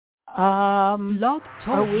Blog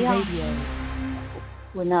Talk Radio.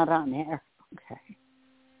 We're not on air. Okay.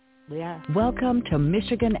 We are. Welcome to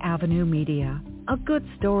Michigan Avenue Media. A good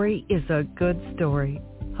story is a good story.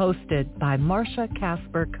 Hosted by Marsha,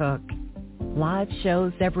 Casper, Cook. Live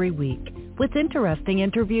shows every week with interesting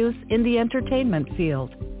interviews in the entertainment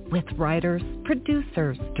field with writers,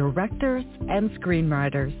 producers, directors, and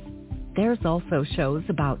screenwriters. There's also shows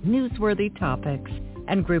about newsworthy topics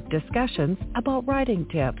and group discussions about writing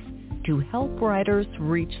tips to help writers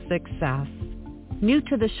reach success. New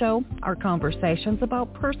to the show are conversations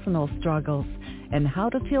about personal struggles and how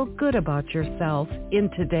to feel good about yourself in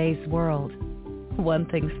today's world. One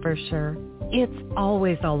thing's for sure, it's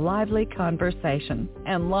always a lively conversation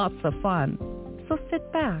and lots of fun. So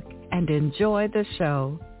sit back and enjoy the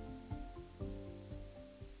show.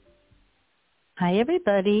 Hi,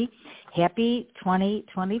 everybody. Happy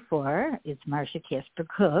 2024. It's Marsha, Casper,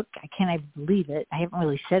 Cook. I can't believe it. I haven't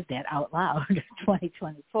really said that out loud,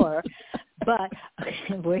 2024. But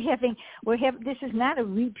this is not a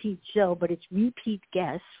repeat show, but it's repeat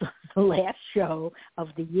guests for the last show of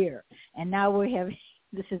the year. And now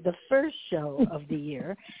this is the first show of the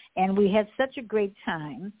year. And we had such a great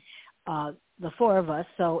time, the four of us.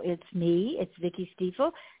 So it's me, it's Vicki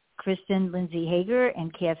Stiefel, Kristen Lindsay Hager,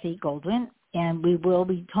 and Kathy Goldwyn. And we will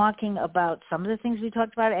be talking about some of the things we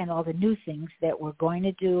talked about and all the new things that we're going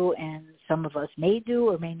to do, and some of us may do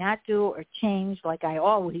or may not do or change like I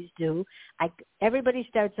always do. Everybody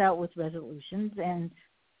starts out with resolutions, and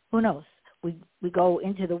who knows? We go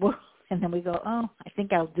into the world, and then we go, oh, I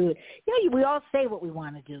think I'll do it. We all say what we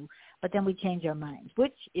want to do, but then we change our minds,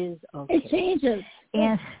 which is okay. It changes.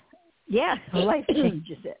 And, life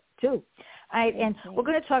changes it, too. And we're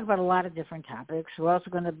going to talk about a lot of different topics. We're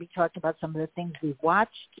also going to be talking about some of the things we've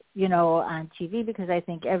watched, on TV, because I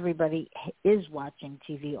think everybody is watching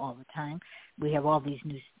TV all the time. We have all these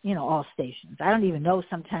new, all stations. I don't even know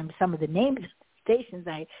sometimes some of the names of stations.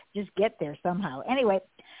 I just get there somehow. Anyway,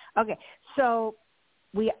 okay, so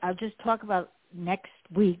I'll just talk about next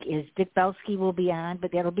week is Dick Belsky will be on,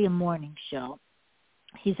 but that'll be a morning show.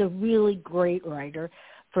 He's a really great writer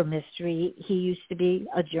for mystery. He used to be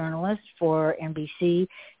a journalist for NBC,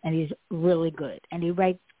 and he's really good. And he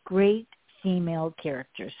writes great female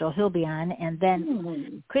characters, so he'll be on. And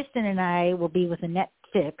then Kristen and I will be with a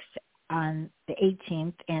Netflix on the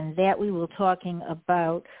 18th, and that we'll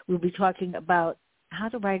be talking about how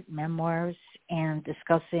to write memoirs and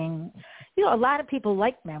discussing, a lot of people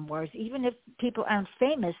like memoirs. Even if people aren't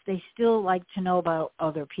famous, they still like to know about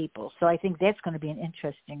other people. So I think that's going to be an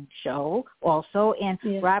interesting show also. And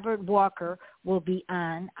Robert Walker will be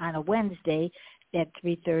on a Wednesday at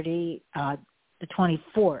 3:30, the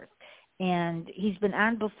 24th. And he's been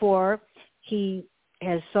on before. His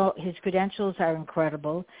credentials are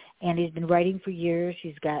incredible, and he's been writing for years.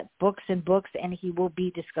 He's got books and books, and he will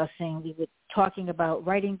be talking about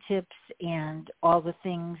writing tips and all the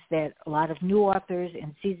things that a lot of new authors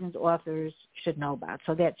and seasoned authors should know about.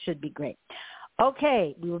 So that should be great.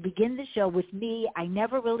 Okay, we will begin the show with me. I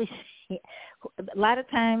never really say, a lot of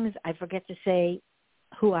times I forget to say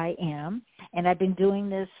who I am, and I've been doing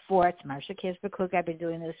this it's Marsha, Casper, Cook. I've been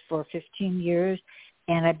doing this for 15 years.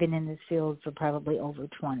 And I've been in this field for probably over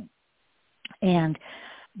 20. And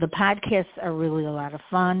the podcasts are really a lot of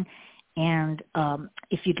fun. And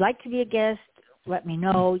if you'd like to be a guest, let me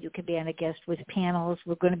know. You can be on a guest with panels.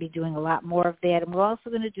 We're going to be doing a lot more of that. And we're also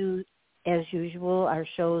going to do, as usual, our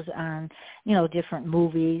shows on, different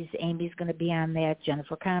movies. Amy's going to be on that,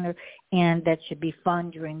 Jennifer Connor, and that should be fun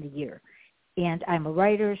during the year. And I'm a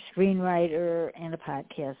writer, screenwriter, and a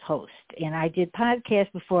podcast host. And I did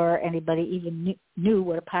podcasts before anybody even knew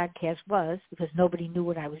what a podcast was, because nobody knew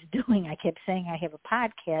what I was doing. I kept saying I have a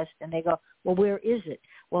podcast, and they go, well, where is it?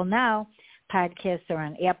 Well, now podcasts are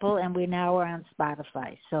on Apple, and we now are on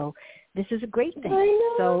Spotify. So this is a great thing.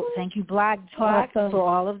 So thank you, Blog Talk, for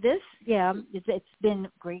all of this. Yeah, it's been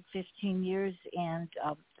great 15 years, and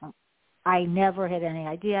I never had any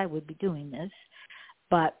idea I would be doing this.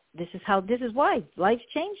 But this is why life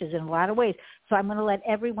changes in a lot of ways. So I'm going to let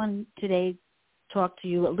everyone today talk to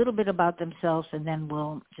you a little bit about themselves, and then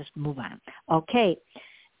we'll just move on. Okay.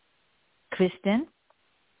 Kristen?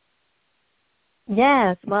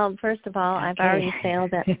 Yes. Well, first of all, I've already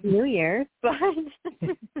failed at New Year's. But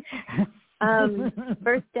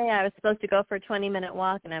first day I was supposed to go for a 20-minute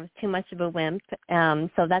walk, and I was too much of a wimp.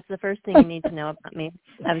 So that's the first thing you need to know about me.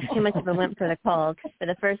 I was too much of a wimp for the cold for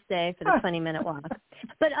the first day for the 20-minute walk.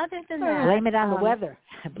 But other than that, blame it on the weather.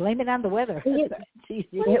 Blame it on the weather. It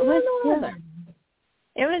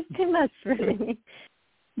was too much for me.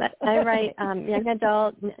 But I write young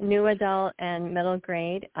adult, new adult, and middle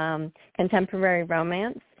grade contemporary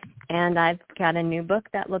romance. And I've got a new book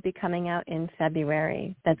that will be coming out in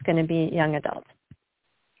February that's going to be young adult.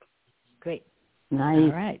 Great. Nice.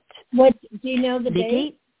 All right. What do you know the Vicki?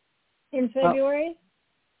 date in February?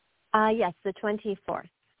 Yes, the 24th.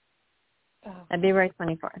 Oh. February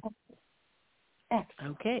 24th.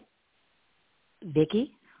 Excellent. Okay.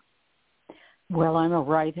 Vicki? Well, I'm a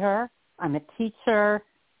writer. I'm a teacher,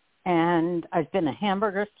 and I've been a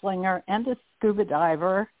hamburger slinger and a scuba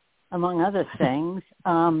diver, among other things.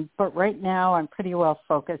 But right now I'm pretty well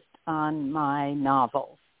focused on my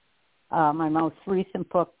novels. My most recent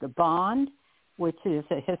book, The Bond, which is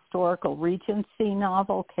a historical Regency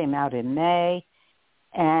novel, came out in May,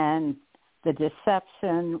 and The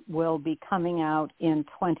Deception will be coming out in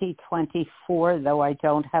 2024, though I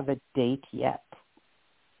don't have a date yet.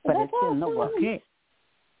 But it's in the works.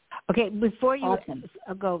 Okay, before you Awesome.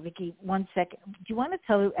 go, Vicki, 1 second. Do you want to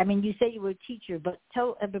tell, I mean, you say you were a teacher, but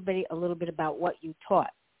tell everybody a little bit about what you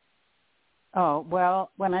taught. Oh,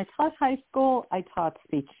 well, when I taught high school, I taught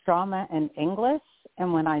speech drama and English.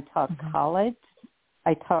 And when I taught college,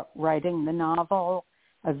 I taught writing the novel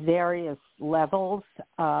of various levels,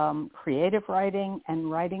 creative writing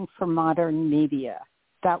and writing for modern media.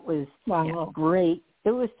 That was great.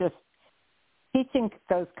 It was just, teaching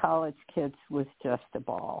those college kids was just a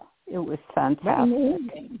ball. It was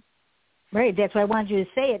fantastic. Right. That's why I wanted you to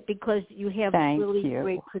say it, because you have really you.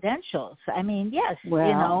 great credentials. I mean, yes,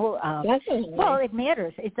 Well, definitely. Well, it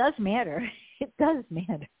matters. It does matter. It does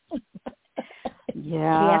matter.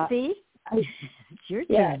 Yeah. Kathy? It's your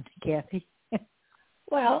turn, Kathy.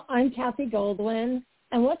 Well, I'm Kathy Goldwyn,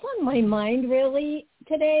 and what's on my mind really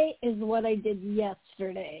today is what I did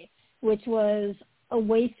yesterday, which was a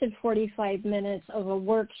wasted 45 minutes of a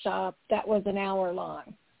workshop that was an hour long.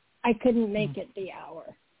 I couldn't make it the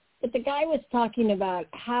hour. But the guy was talking about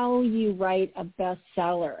how you write a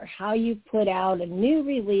bestseller, how you put out a new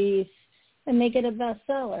release and make it a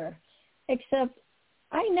bestseller. Except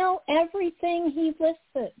I know everything he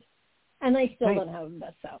listed, and I still don't have a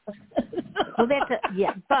bestseller.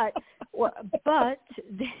 Well,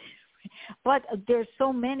 but there's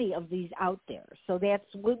so many of these out there. So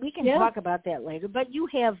we can talk about that later. But you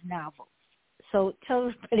have novels, so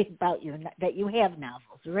tell everybody about that you have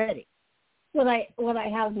novels already. What I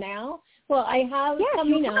have now? Well, I have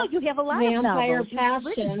coming up. You have a lot Vampire of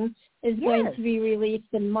novels. Passion is going to be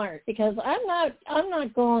released in March, because I'm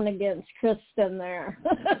not going against Kristen there.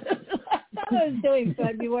 I was doing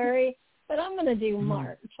February, but I'm going to do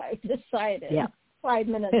March. I decided 5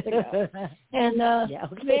 minutes ago. And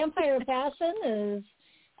Vampire Passion is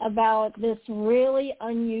about this really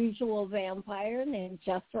unusual vampire named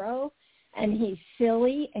Jethro, and he's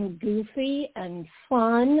silly and goofy and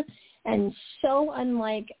fun and so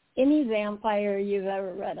unlike any vampire you've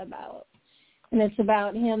ever read about. And it's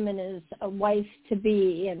about him and his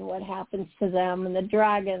wife-to-be and what happens to them, and the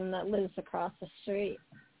dragon that lives across the street.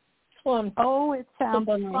 Fun. Oh, it sounds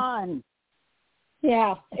fun.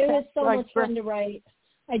 Yeah, it was so much fun to write.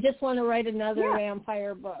 I just want to write another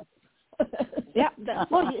vampire book.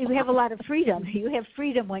 Well, you have a lot of freedom. You have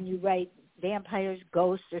freedom when you write vampires,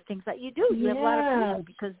 ghosts, or things like you do. You have a lot of freedom,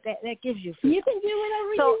 because that gives you freedom. You can do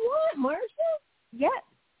whatever you want, Marsha. Yeah.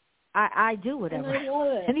 I do whatever. And I love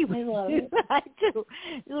it. Anyway, I love it. I do.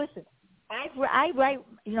 Listen, I write,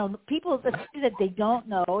 people, the thing that they don't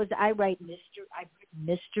know is I write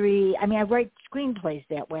mystery. I mean, I write screenplays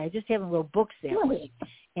that way. I just haven't wrote books that way.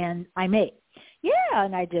 And I make. Yeah,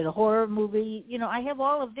 and I did a horror movie. I have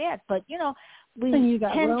all of that. But, we and you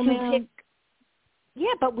got tend romance. to pick.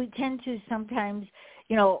 Yeah, but we tend to sometimes,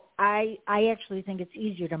 I actually think it's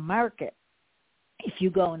easier to market if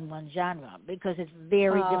you go in one genre, because it's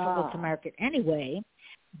very difficult to market anyway.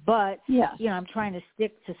 But, I'm trying to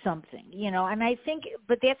stick to something, and I think,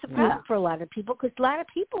 but that's a problem for a lot of people, because a lot of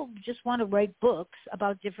people just want to write books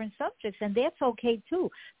about different subjects, and that's okay too.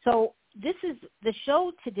 So the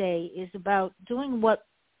show today is about doing what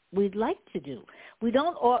we'd like to do. We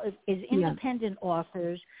don't, as independent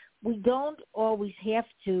authors, we don't always have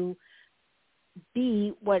to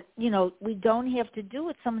be what, we don't have to do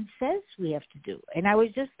what someone says we have to do. And I was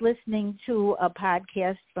just listening to a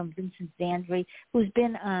podcast from Vincent Dandry, who's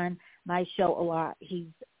been on my show a lot. He's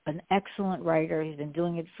an excellent writer. He's been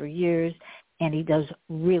doing it for years, and he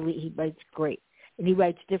writes great. And he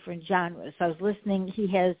writes different genres. So I was listening. He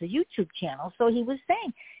has a YouTube channel. So he was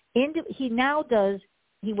saying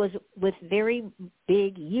he was with very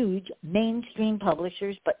big, huge mainstream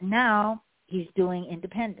publishers, but now he's doing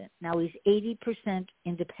independent. Now he's 80%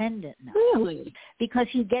 independent now. Really? Because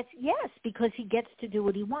he gets to do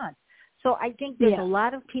what he wants. So I think there's a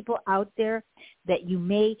lot of people out there that you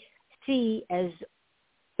may see as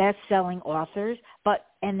best-selling authors,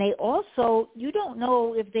 and they also, you don't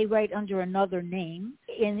know if they write under another name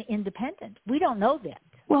in independent. We don't know that.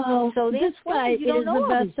 Well, so this guy is a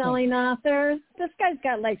best-selling author. This guy's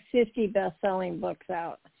got like 50 best-selling books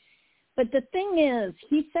out. But the thing is,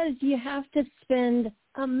 he says you have to spend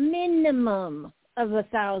a minimum of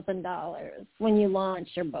 $1,000 when you launch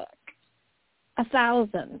your book.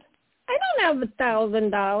 $1,000. I don't have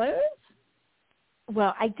 $1,000.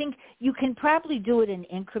 Well, I think you can probably do it in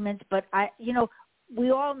increments, but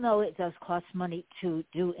we all know it does cost money to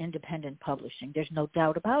do independent publishing. There's no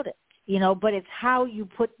doubt about it. But it's how you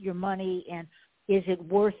put your money and is it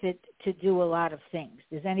worth it to do a lot of things?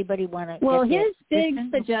 Does anybody want to? Well, his big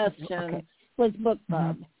suggestion was BookBub.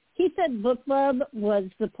 Mm-hmm. He said BookBub was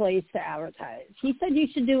the place to advertise. He said you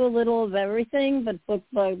should do a little of everything, but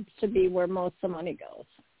BookBub should be where most of the money goes,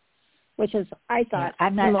 which is, I thought, I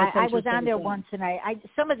was on there once, and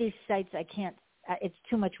some of these sites I can't. It's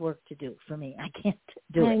too much work to do for me. I can't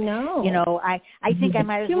do it. I know. I think I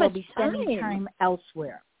might as well be spending time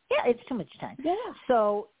elsewhere. Yeah, it's too much time. Yeah.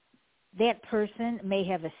 So that person may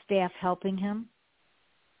have a staff helping him.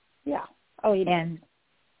 Yeah. Oh, he does. And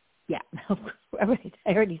yeah, I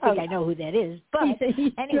already think I know who that is. But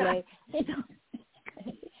anyway,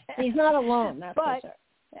 he's not alone. That's for sure.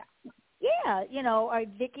 Yeah.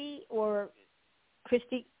 Vicki or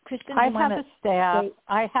Kristen. I have a staff.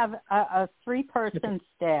 I have a 3-person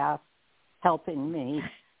staff helping me.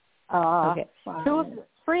 Okay.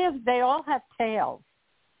 They all have tails.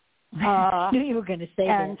 I knew you were going to say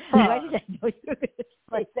that. Why did I know you were going to say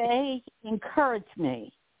But they encourage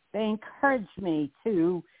me. They encourage me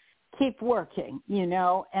to keep working,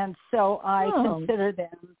 and so I consider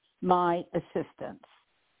them my assistants.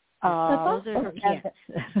 Those are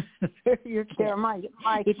your kids. They're my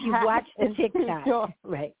if you watch the TikTok,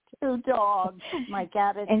 right? 2 dogs, my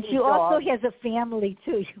cat and she also has a family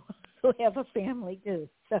too. You also have a family too.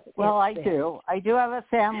 So well, I do. I do have a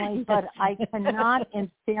family, but I cannot, in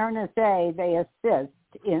fairness, say they assist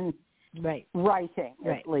in writing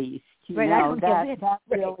at least. That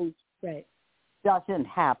really doesn't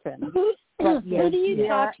happen. Who do you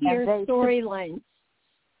talk to your storylines?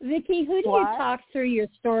 Vicki, who do you talk through your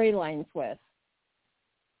storylines with?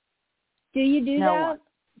 Do you do that?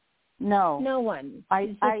 No. No one.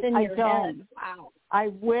 I don't. Head. Wow. I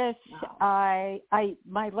wish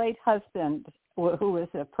my late husband, who was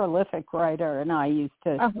a prolific writer, and I used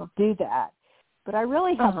to do that. But I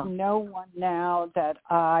really have no one now that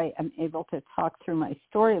I am able to talk through my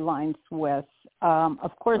storylines with.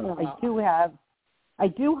 Of course, I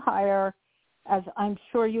do hire, as I'm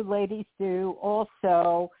sure you ladies do,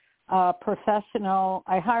 also professional.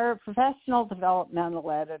 I hire a professional developmental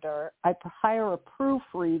editor. I hire a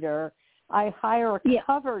proofreader. I hire a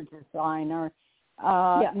cover designer.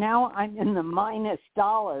 Now I'm in the minus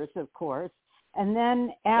dollars, of course. And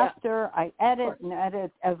then after I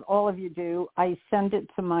edit, as all of you do, I send it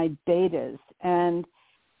to my betas. And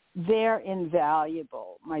they're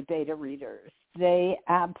invaluable, my beta readers. They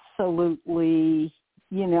absolutely,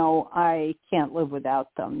 I can't live without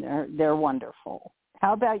them. They're wonderful.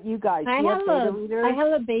 How about you guys? I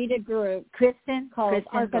have a beta group, Kristen, called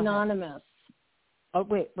Arc Anonymous. Oh,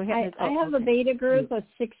 wait. I have a beta group of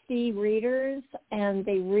 60 readers, and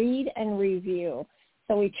they read and review.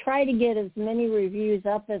 So we try to get as many reviews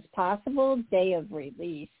up as possible day of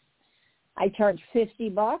release. I charge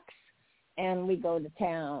 $50, and we go to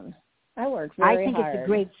town. I work very hard. I think it's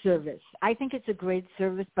a great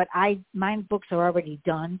service. But my books are already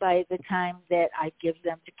done by the time that I give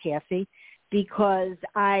them to Kathy, because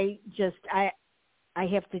I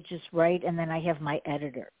have to just write, and then I have my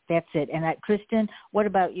editor. That's it. And Kristen, what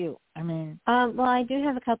about you? I mean, well, I do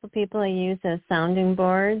have a couple of people I use as sounding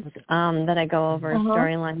boards that I go over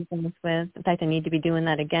storylines with. In fact, I need to be doing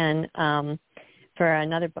that again for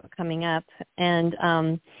another book coming up. And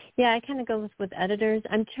I kind of go with editors.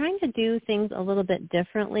 I'm trying to do things a little bit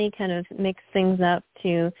differently, kind of mix things up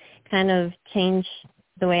to kind of change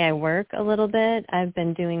the way I work a little bit. I've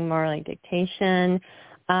been doing more like dictation.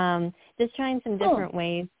 Just trying some different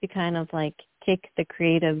ways to kind of like kick the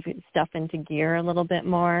creative stuff into gear a little bit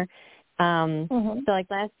more. So like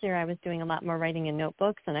last year I was doing a lot more writing in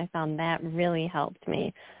notebooks, and I found that really helped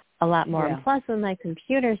me a lot more. And plus when my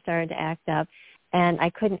computer started to act up and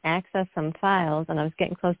I couldn't access some files and I was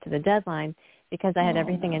getting close to the deadline, because I had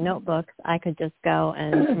everything in notebooks, I could just go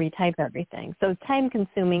and retype everything. So time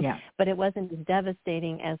consuming, but it wasn't as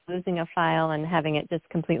devastating as losing a file and having it just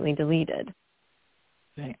completely deleted.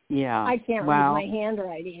 Yeah. I can't read my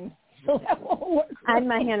handwriting, so that won't work. And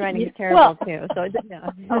my handwriting is terrible too. So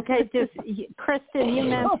okay, Kristen, you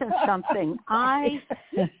mentioned something. I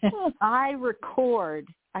record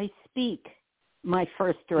speak my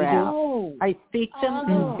first draft. Oh. I speak them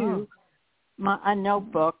into a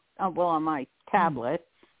notebook, on my tablet,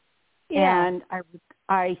 and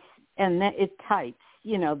and then it types.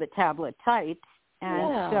 The tablet types,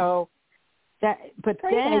 and so that. But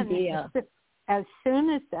Great then, idea. as soon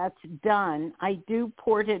as that's done, I do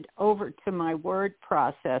port it over to my word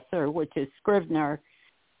processor, which is Scrivener,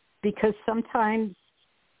 because sometimes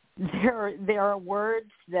there are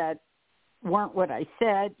words that weren't what I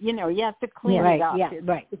said. You have to clean it up. Yeah,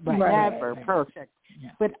 right. It's never perfect. Yeah.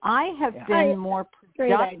 But I have been more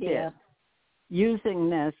productive using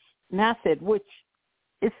this method, which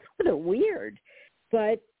is sort of weird.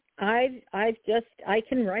 But I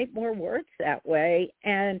can write more words that way.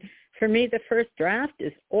 And for me, the first draft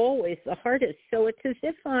is always the hardest. So it's as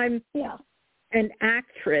if I'm an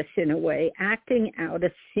actress in a way, acting out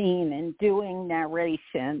a scene and doing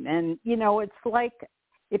narration. And, it's like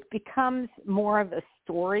it becomes more of a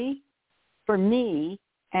story for me,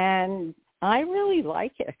 and I really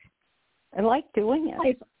like it. I like doing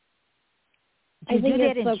it. Do you do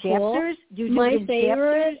that in chapters? Do you do it in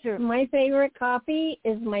chapters? My favorite copy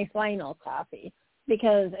is my final copy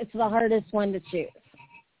because it's the hardest one to choose.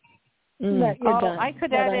 But you're done. I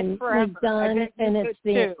could edit forever. Done, and it's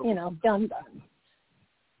done.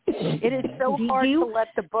 It is so hard to let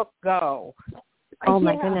the book go. Oh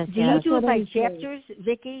my goodness! Do you do it by chapters,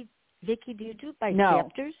 Vicki? Vicki, do you do it by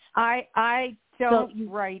chapters? I don't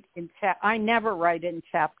write in I never write in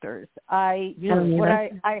chapters. I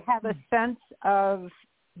have a sense of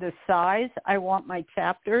the size I want my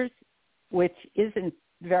chapters, which isn't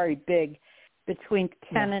very big, between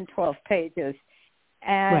 10 and 12 pages.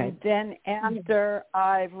 And then after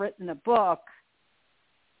I've written the book,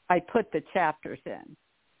 I put the chapters in.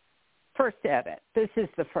 First edit. This is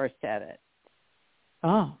the first edit.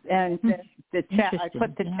 Oh. And I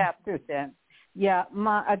put the chapters in. Yeah,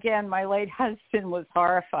 my late husband was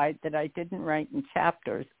horrified that I didn't write in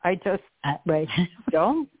chapters. I just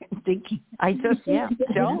don't thinking. I just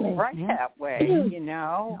don't write that way,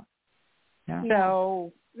 Yeah.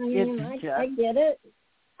 So I get it.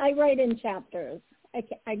 I write in chapters.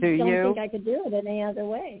 I don't think I could do it any other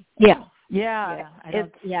way. Yeah. Yeah.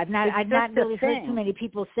 I've not really heard too many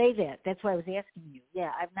people say that. That's why I was asking you.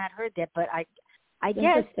 Yeah, I've not heard that, but I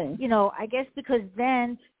guess, I guess because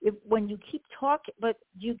then when you keep talking, but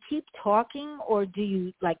do you keep talking or do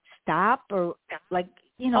you stop or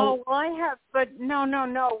Oh, well, I have, but no.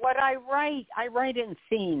 What I write in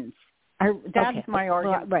scenes. That's my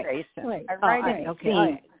organization. Right. I write in scenes.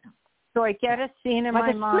 Right. So I get a scene in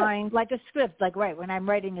my mind. Like a script, when I'm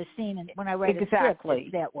writing a scene and when I write a script,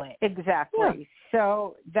 it's that way. Exactly. Yeah.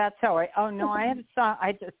 So that's how I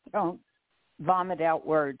just don't vomit out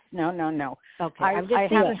words. No. Okay. I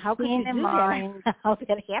have a scene in mind. How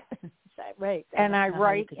that happens. Right. And I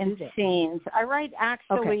write in scenes. I write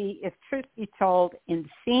actually, if truth be told, in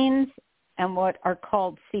scenes and what are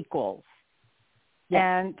called sequels.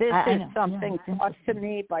 Yeah. And this is something taught to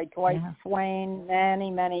me by Dwight Swain many,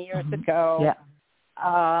 many years ago.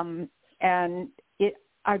 Yeah. And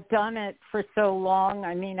I've done it for so long.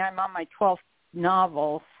 I mean, I'm on my 12th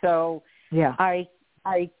novel, so I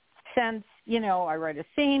sense, I write a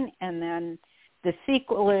scene, and then the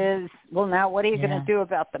sequel is, well, now what are you going to do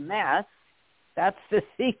about the mess? That's the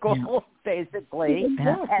sequel, basically.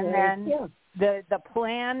 Exactly. And then the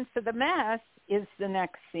plan for the mess is the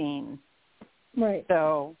next scene. Right.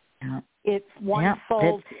 So it's one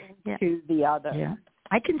folds into the other. Yeah.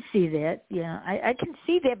 I can see that. Yeah, I can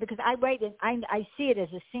see that because I write it. I see it as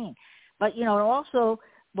a scene. But, also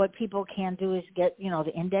what people can do is get,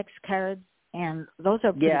 the index cards. And those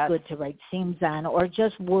are pretty good to write scenes on, or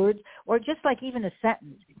just words, or just even a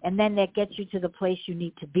sentence. And then that gets you to the place you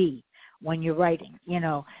need to be when you're writing,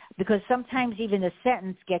 because sometimes even a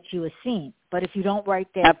sentence gets you a scene. But if you don't write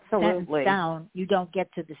that sentence down, you don't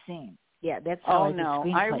get to the scene. Yeah, that's how I do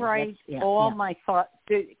screenplays. I write all my thoughts.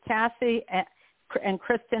 Cassie and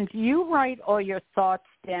Kristen, do you write all your thoughts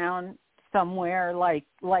down somewhere? Like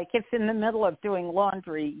if in the middle of doing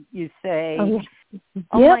laundry, you say,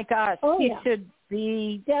 "Oh my gosh, he should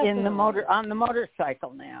be on the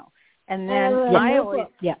motorcycle now." And then I always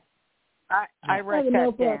I write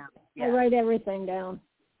that down. Yeah. I write everything down.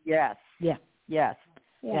 Yes. Yeah. Yes.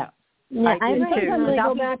 Yeah. Sometimes I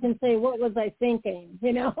go back and say, what was I thinking,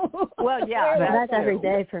 Well, that's every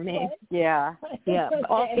day for me. Yeah. Yeah.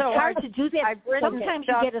 Also, it's hard to do that. Sometimes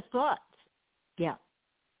you get a thought. Yeah.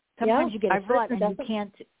 Sometimes you get a thought and you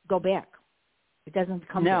can't go back. It doesn't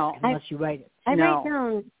come back unless you write it. I write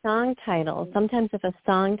down song titles. Sometimes if a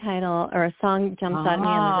song title or a song jumps out at me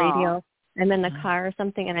on the radio, I'm in the car or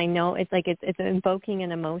something, and I know it's like it's invoking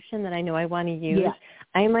an emotion that I know I want to use. Yeah.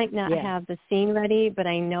 I might not have the scene ready, but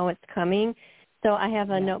I know it's coming. So I have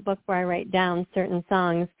a notebook where I write down certain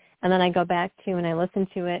songs, and then I go back to and I listen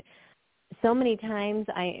to it. So many times,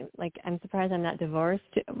 I'm surprised I'm not divorced.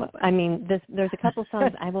 I mean, there's a couple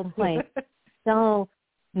songs I will play so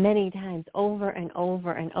many times over and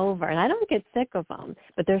over and over, and I don't get sick of them.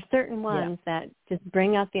 But there's certain ones that just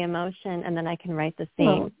bring out the emotion, and then I can write the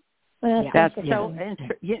scene. That's so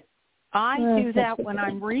interesting. I do that when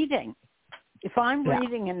I'm reading. If I'm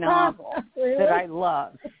reading a novel that I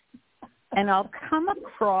love, and I'll come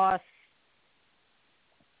across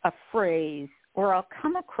a phrase or I'll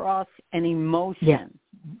come across an emotion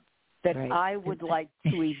that I would like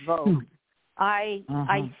to evoke, I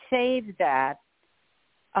save that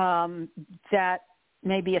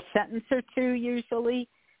maybe a sentence or two usually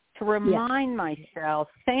to remind myself.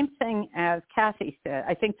 Same thing as Kathy said.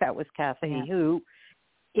 I think that was Kathy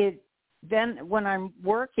then when I'm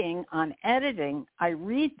working on editing, I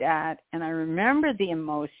read that and I remember the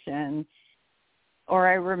emotion or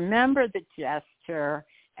I remember the gesture,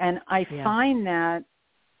 and I find that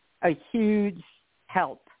a huge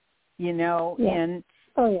help, and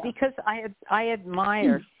because I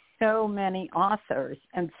admire so many authors,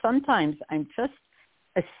 and sometimes I'm just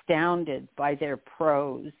astounded by their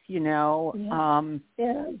prose, the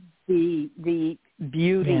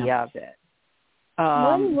beauty of it.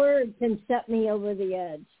 One word can set me over the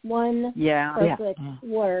edge. One perfect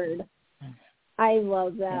word. I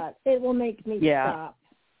love that. It will make me stop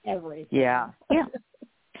everything. Yeah.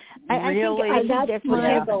 I think that's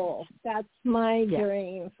my goal. That's my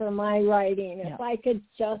dream for my writing. If I could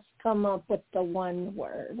just come up with the one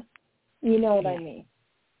word. You know what I mean?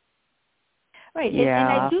 Right. And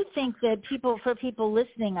I do think that for people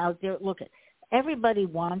listening out there, look, everybody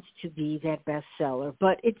wants to be that bestseller,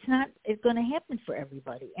 but it's going to happen for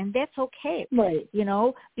everybody, and that's okay. Right.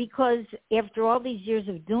 Because after all these years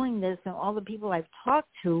of doing this and all the people I've talked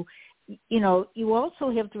to, you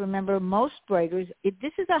also have to remember most writers,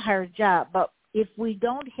 this is a hard job, but if we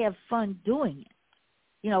don't have fun doing it,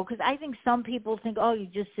 because I think some people think, oh, you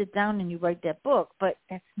just sit down and you write that book, but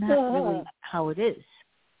that's not really how it is.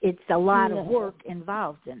 It's a lot of work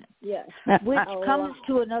involved in it. Yes. Which comes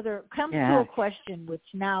to a question which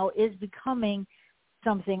now is becoming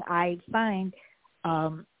something I find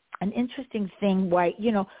an interesting thing. Why,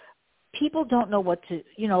 people don't know what to,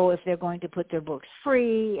 if they're going to put their books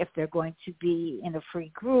free, if they're going to be in a free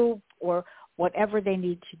group or whatever they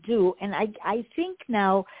need to do. And I think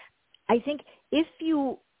if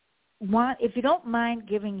you don't mind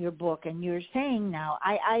giving your book, and you're saying now,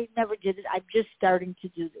 I never did it, I'm just starting to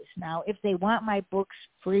do this now. If they want my books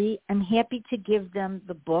free, I'm happy to give them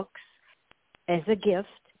the books as a gift.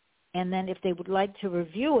 And then if they would like to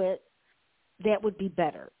review it, that would be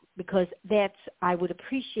better, because I would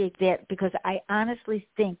appreciate that, because I honestly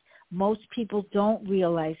think most people don't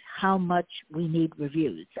realize how much we need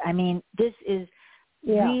reviews. I mean, this is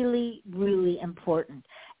really, really important.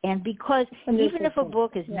 And because even if a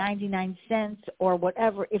book is 99 cents or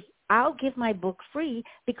whatever, if I'll give my book free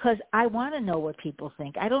because I want to know what people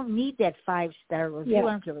think. I don't need that 5-star review. I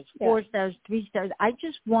don't care if it's 4 stars, 3 stars. I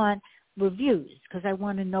just want reviews because I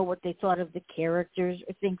want to know what they thought of the characters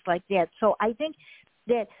or things like that. So I think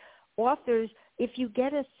that authors, if you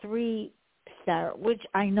get a 3-star, which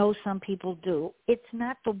I know some people do, it's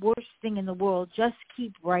not the worst thing in the world. Just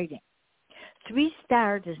keep writing.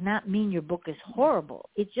 3-star does not mean your book is horrible.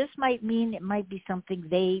 It just might mean it might be something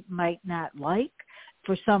they might not like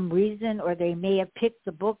for some reason, or they may have picked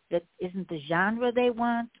the book that isn't the genre they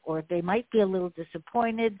want, or they might be a little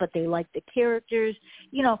disappointed, but they like the characters,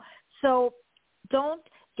 So don't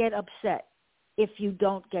get upset if you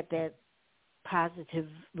don't get that positive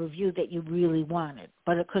review that you really wanted.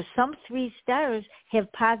 But because some 3 stars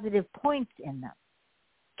have positive points in them,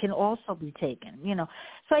 can also be taken,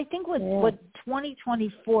 So I think what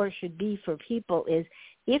 2024 should be for people is,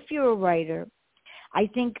 if you're a writer, I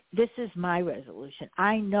think this is my resolution.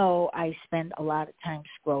 I know I spend a lot of time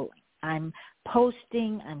scrolling. I'm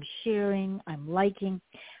posting, I'm sharing, I'm liking,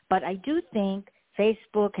 but I do think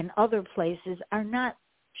Facebook and other places are not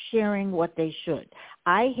sharing what they should.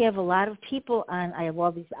 I have a lot of people on, I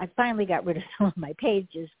finally got rid of some of my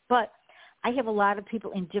pages, but I have a lot of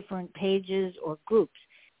people in different pages or groups.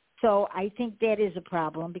 So I think that is a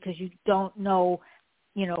problem, because you don't know,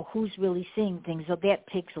 who's really seeing things. So that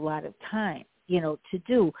takes a lot of time, to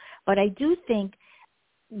do. But I do think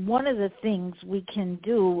one of the things we can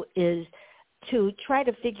do is to try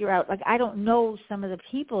to figure out, I don't know some of the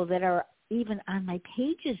people that are even on my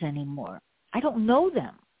pages anymore. I don't know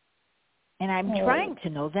them. and I'm trying to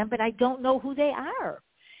know them, but I don't know who they are.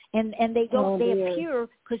 And they don't, they appear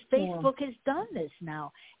because Facebook has done this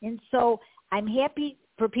now. And so I'm happy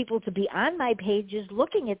for people to be on my pages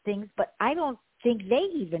looking at things, but I don't think they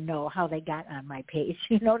even know how they got on my page.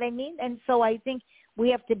 You know what I mean? And so I think we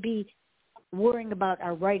have to be worrying about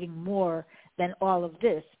our writing more than all of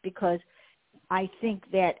this, because I think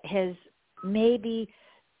that has maybe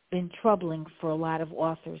been troubling for a lot of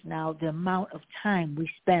authors now, the amount of time we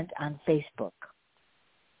spent on Facebook.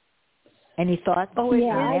 Any thoughts? Oh, it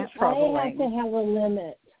I is troubling. have to have a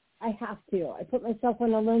limit. I have to. I put myself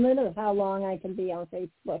on a limit of how long I can be on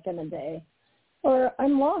Facebook in a day, or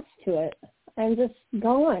I'm lost to it. I'm just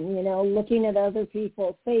going, looking at other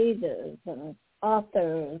people's pages and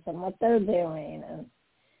authors and what they're doing, and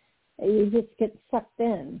you just get sucked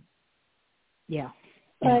in. Yeah.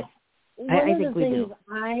 But I one think of the things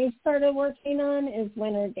I started working on is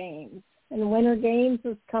Winter Games. And Winter Games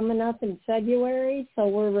is coming up in February, so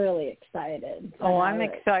we're really excited. I'm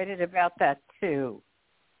excited about that, too.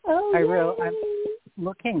 Oh, I'm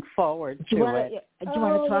looking forward to it. Do you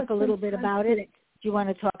want to talk a little bit about it? Do you want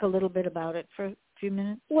to talk a little bit about it for a few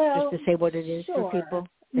minutes? Well, just to say what it is for people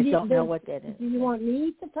that don't know what that is. Do you want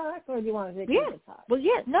me to talk, or do you want Vicky to talk? Well,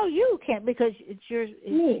 no, you can't, because it's yours.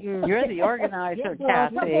 You're the organizer, Well,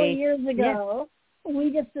 Kathy. a couple of years ago,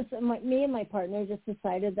 me and my partner just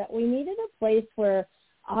decided that we needed a place where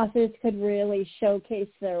authors could really showcase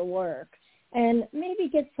their work and maybe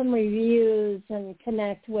get some reviews and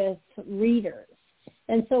connect with readers.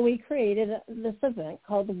 And so we created this event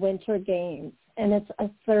called Winter Games, and it's a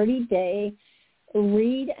 30-day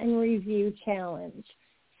read and review challenge.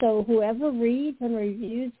 So whoever reads and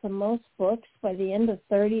reviews the most books by the end of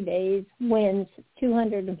 30 days wins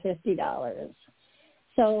 $250.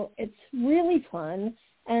 So it's really fun.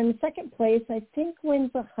 And second place, I think,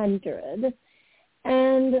 wins $100.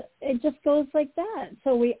 And it just goes like that.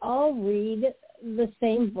 So we all read the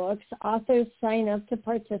same books. Authors sign up to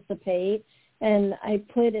participate. And I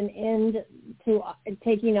put an end to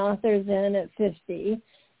taking authors in at 50.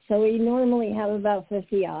 So we normally have about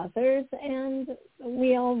 50 authors, and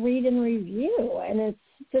we all read and review. And it's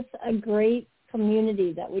just a great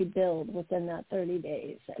community that we build within that 30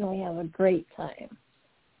 days. And we have a great time.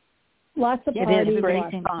 Lots of parties. It is great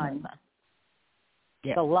fun.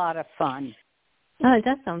 It's a lot of fun. Oh, it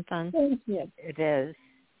does sound fun. Thank you. It is.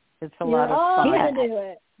 It's a You're lot of all fun. going to do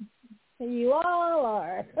it. You all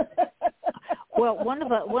are. Well, one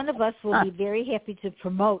of us will be very happy to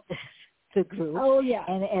promote the group. Oh, yeah.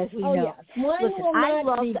 And as we know, yes. listen,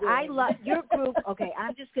 I love your group. Okay,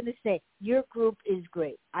 I'm just going to say your group is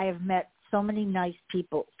great. I have met so many nice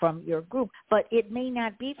people from your group, but it may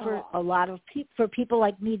not be for a lot of people. For people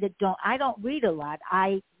like me that I don't read a lot.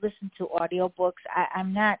 I listen to audiobooks.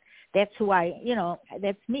 I'm not. That's who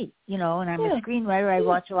that's me. And I'm a screenwriter. I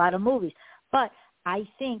watch a lot of movies, but I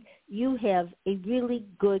think you have a really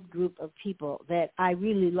good group of people that I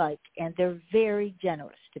really like, and they're very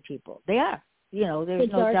generous to people. They are. There's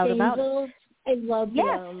no doubt about it. I love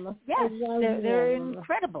them. Yes, they're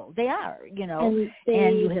incredible. They are,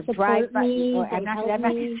 And you have drive by. I'm not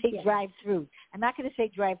going to say drive through. I'm not going to say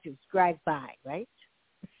drive through. Drive by, right?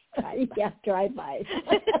 Yeah, drive by.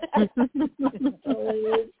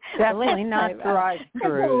 Definitely not drive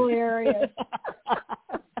through. Hilarious.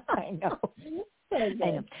 I know. I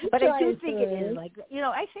know. But I do think it is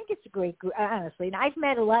I think it's a great group, honestly. And I've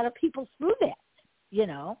met a lot of people through that.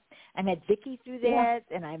 I met Vicky through that,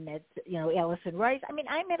 and I met, Allison Rice. I mean,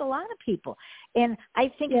 I met a lot of people, and I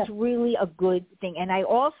think it's really a good thing. And I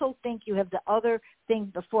also think you have the other thing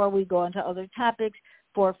before we go into other topics.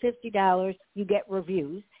 For $50, you get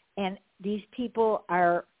reviews, and these people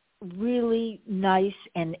are really nice,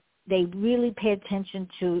 and they really pay attention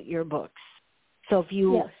to your books. So if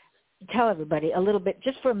you tell everybody a little bit,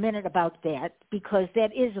 just for a minute, about that, because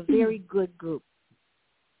that is a very good group.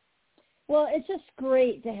 Well, it's just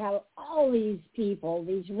great to have all these people,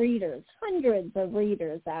 these readers, hundreds of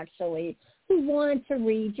readers actually, who want to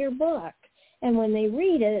read your book. And when they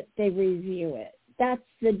read it, they review it. That's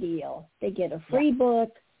the deal. They get a free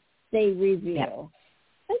book, they review. Yeah.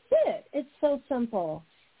 That's it. It's so simple.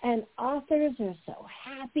 And authors are so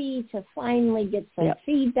happy to finally get some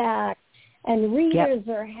feedback, and readers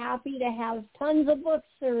are happy to have tons of books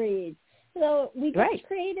to read. So we just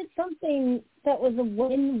created something that was a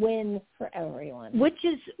win-win for everyone. Which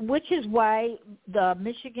is why the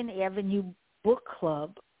Michigan Avenue Book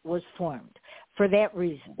Club was formed, for that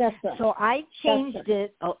reason. That's right. So I changed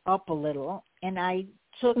it up a little, and I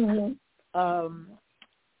took an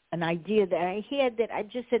idea that I had, that I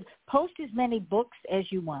just said, post as many books as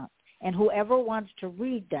you want, and whoever wants to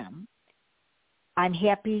read them I'm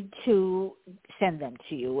happy to send them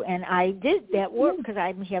to you. And I did that work because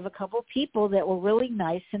I have a couple of people that were really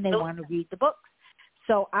nice and they want to read the books.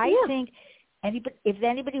 So I think if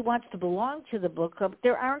anybody wants to belong to the book club,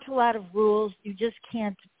 there aren't a lot of rules. You just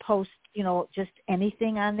can't post, just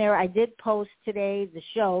anything on there. I did post today the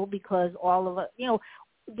show because all of it,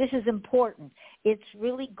 this is important. It's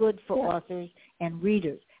really good for authors and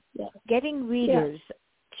readers. Yeah. Getting readers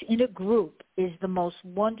in a group is the most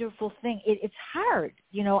wonderful thing. It's hard.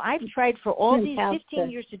 I've tried for all these 15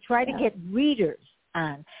 years to try to get readers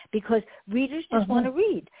on because readers just want to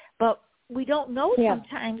read. But we don't know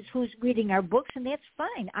sometimes who's reading our books, and that's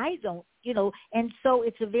fine. I don't, and so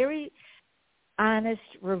it's a very honest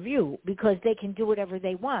review because they can do whatever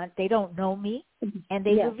they want. They don't know me, and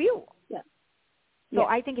they review. Yeah. So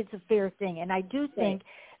I think it's a fair thing, and I do think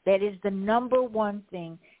that is the number one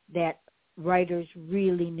thing that writers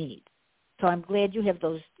really need. So I'm glad you have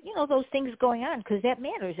those, those things going on because that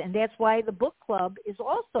matters, and that's why the book club is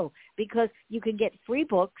also because you can get free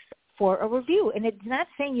books for a review, and it's not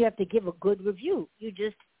saying you have to give a good review. You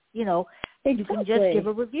just, you can just give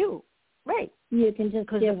a review, right? You can just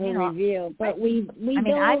give a review, but we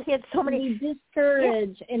I've had so many. We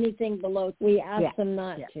discourage anything below. We ask them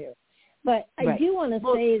not to. But I do want to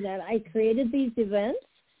say that I created these events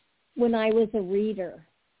when I was a reader,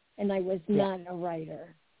 and I was not a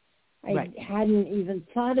writer. I hadn't even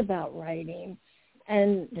thought about writing.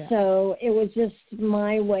 And so it was just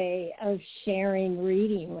my way of sharing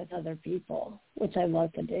reading with other people, which I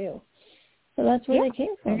love to do. So that's where they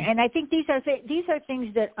came from. And I think these are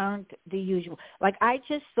things that aren't the usual. Like I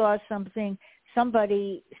just saw something,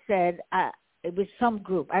 somebody said, it was some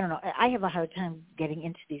group. I don't know. I have a hard time getting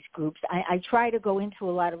into these groups. I try to go into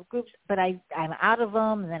a lot of groups, but I'm out of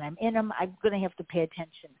them, and then I'm in them. I'm going to have to pay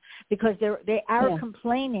attention because they are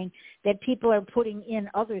complaining that people are putting in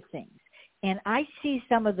other things. And I see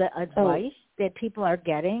some of the advice that people are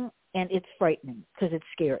getting, and it's frightening because it's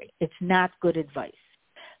scary. It's not good advice.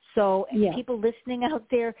 So people listening out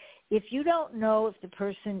there, if you don't know if the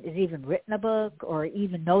person has even written a book or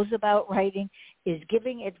even knows about writing, is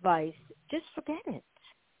giving advice, just forget it.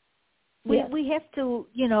 We have to,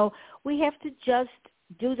 we have to just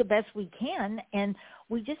do the best we can, and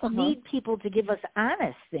we just need people to give us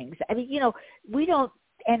honest things. I mean, we don't.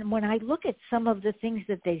 And when I look at some of the things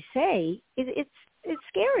that they say, it's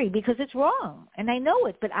scary because it's wrong, and I know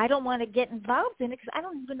it, but I don't want to get involved in it because I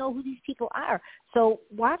don't even know who these people are. So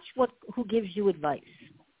watch who gives you advice,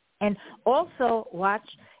 and also watch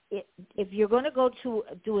if you're going to go to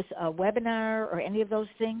do a webinar or any of those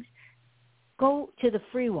things, go to the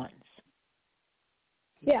free ones.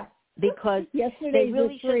 Yeah. Because they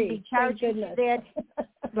really shouldn't be charging for that.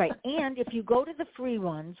 Right. And if you go to the free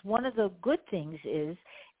ones, one of the good things is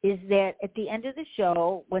that at the end of the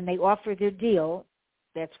show, when they offer their deal,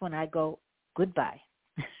 that's when I go, goodbye.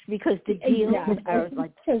 Because the deals are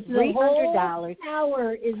like $300, $5,000,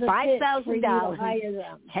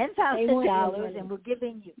 $10,000, and we're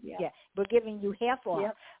giving you half off.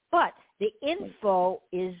 Yep. But the info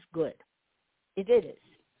is good. It is.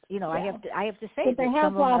 I have to say but that the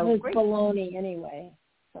half off is baloney anyway.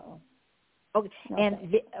 So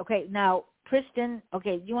now Kristen,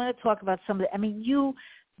 you want to talk about some of the, you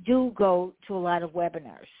do go to a lot of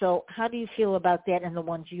webinars. So how do you feel about that and the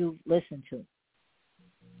ones you listen to?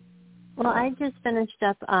 Well, I just finished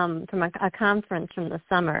up from a conference from the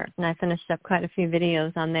summer, and I finished up quite a few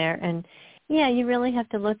videos on there. And you really have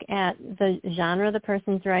to look at the genre the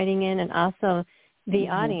person's writing in, and also the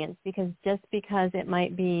audience, because just because it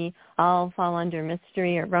might be all fall under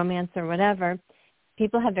mystery or romance or whatever,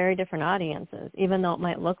 people have very different audiences, even though it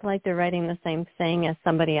might look like they're writing the same thing as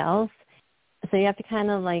somebody else. So you have to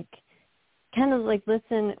kind of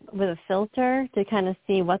listen with a filter to kind of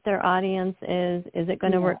see what their audience is. Is it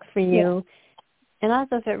going to work for you? Yeah. And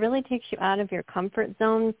also, if it really takes you out of your comfort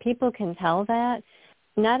zone, people can tell that.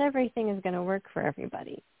 Not everything is going to work for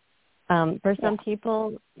everybody. For some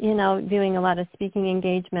people, doing a lot of speaking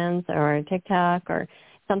engagements or TikTok or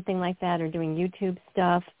something like that, or doing YouTube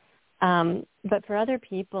stuff. But for other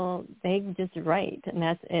people, they just write, and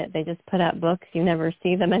that's it. They just put out books. You never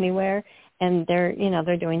see them anywhere, and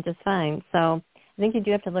they're doing just fine. So I think you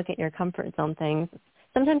do have to look at your comfort zone things.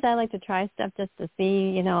 Sometimes I like to try stuff just to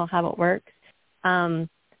see, how it works.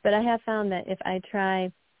 But I have found that if I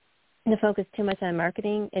try to focus too much on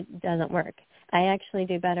marketing, it doesn't work. I actually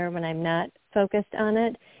do better when I'm not focused on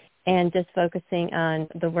it and just focusing on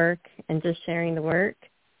the work and just sharing the work.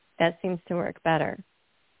 That seems to work better.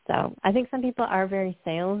 So I think some people are very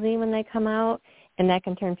salesy when they come out, and that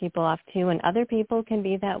can turn people off too. And other people can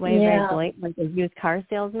be that way, very blatant, like a used car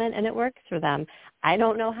salesman, and it works for them. I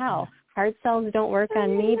don't know how, Heart cells don't work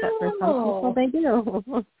on me, but for some people they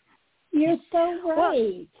do. You're so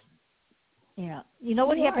right. Yeah. You know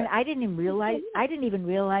what happened? I didn't even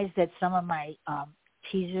realize that some of my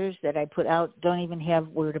teasers that I put out don't even have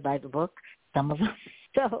Where to Buy the Book, some of them.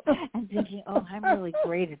 So I'm thinking, I'm really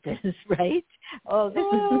great at this, right? This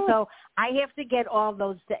is so I have to get all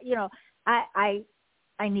those, I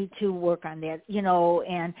need to work on that,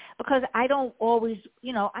 and because I don't always,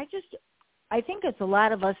 I think it's a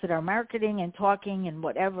lot of us that are marketing and talking and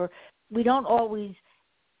whatever. We don't always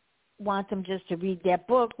want them just to read that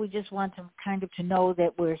book. We just want them kind of to know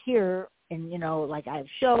that we're here and, like I have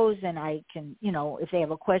shows and I can, if they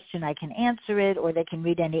have a question, I can answer it or they can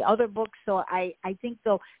read any other books. So I think,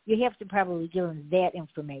 though, you have to probably give them that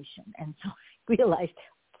information. And so I realized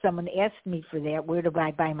someone asked me for that. Where do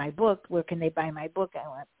I buy my book? Where can they buy my book? I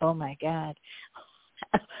went, oh, my God.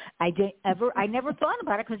 I never thought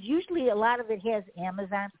about it because usually a lot of it has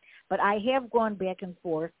Amazon, but I have gone back and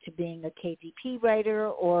forth to being a KDP writer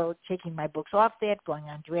or taking my books off that, going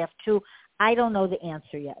on draft 2. I don't know the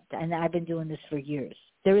answer yet, and I've been doing this for years.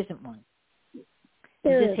 There isn't one. You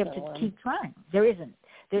just have to keep trying. There isn't.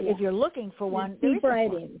 If you're looking for one, keep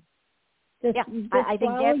writing. Just I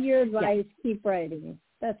think follow your advice. Keep writing.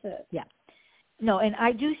 That's it. Yeah. No, and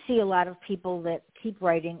I do see a lot of people that keep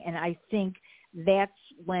writing, and I think that's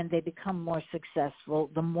when they become more successful,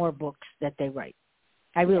 the more books that they write.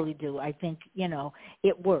 I really do. I think,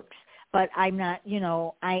 it works. But I'm not,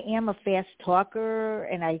 I am a fast talker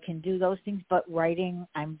and I can do those things, but writing,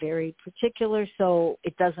 I'm very particular, so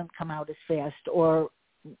it doesn't come out as fast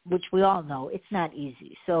which we all know, it's not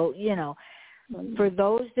easy. So, for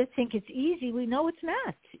those that think it's easy, we know it's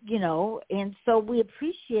not, and so we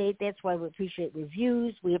appreciate, that's why we appreciate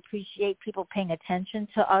reviews. We appreciate people paying attention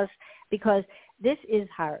to us because this is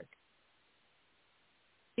hard.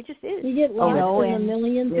 It just is. You get lost in the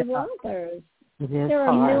millions of authors. There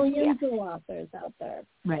are millions of authors out there.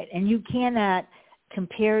 Right, and you cannot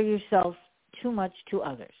compare yourself too much to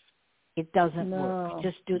others. It doesn't work.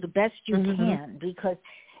 Just do the best you can because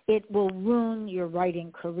it will ruin your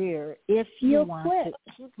writing career if you want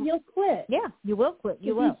to. You'll quit. Yeah, you will quit.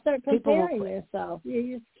 You will. You start comparing yourself.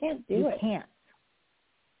 You just can't do it. You can't.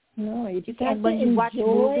 No, you just have to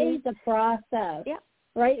enjoy the process. Yeah.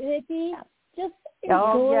 Right, Vicki? Yeah. Just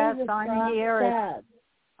enjoy the process.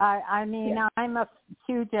 I mean, I'm a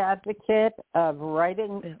huge advocate of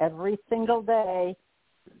writing every single day.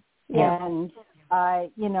 Yeah. And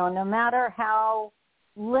no matter how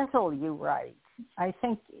little you write, I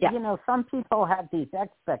think, some people have these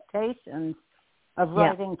expectations of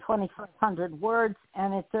writing 2,500 words,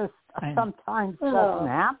 and it just sometimes doesn't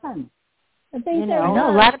happen. I think a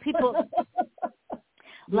lot of people...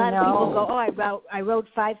 A lot of people go, I wrote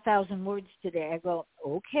 5,000 words today. I go,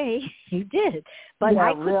 okay, you did. But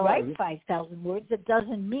I could write 5,000 words. It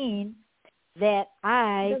doesn't mean that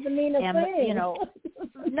I am, no.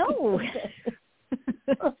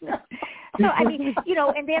 No, I mean,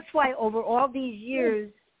 and that's why over all these years,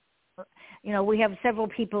 we have several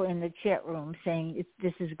people in the chat room saying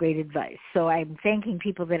this is great advice. So I'm thanking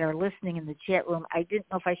people that are listening in the chat room. I didn't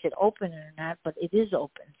know if I should open it or not, but it is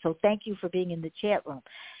open. So thank you for being in the chat room.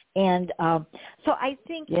 And so I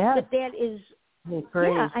think that is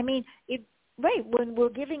great. Yeah, I mean, when we're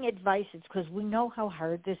giving advice, it's because we know how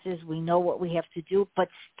hard this is. We know what we have to do. But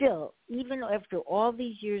still, even after all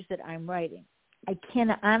these years that I'm writing, I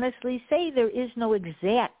can honestly say there is no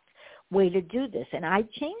exact way to do this, and I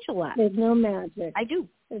change a lot. There's no magic. I do.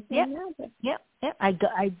 There's no magic. Yeah.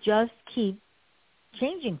 I just keep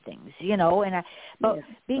changing things, but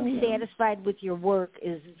being satisfied with your work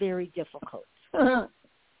is very difficult.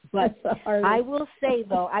 But I will say,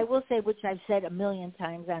 which I've said a million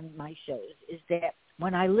times on my shows, is that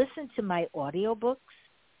when I listen to my audiobooks,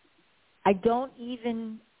 I don't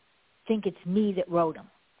even think it's me that wrote them.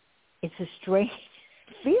 It's a strange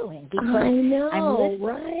feeling because I know,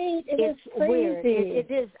 right? It's crazy. Weird.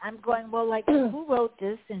 It is. I'm going, who wrote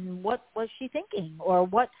this and what was she thinking or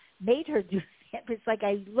what made her do that? It's like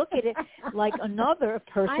I look at it like another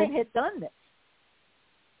person had done this.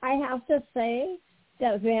 I have to say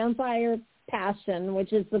that Vampire Passion,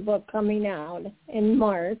 which is the book coming out in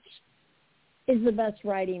March, is the best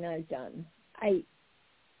writing I've done.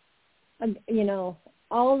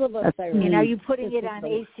 All the books I read. And are you putting it on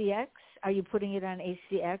ACX? Are you putting it on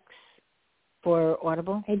ACX for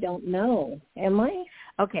Audible? I don't know. Am I?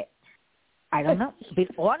 Okay. I don't know. But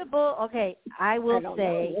Audible, okay, I will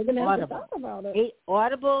say Audible.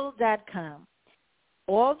 Audible.com.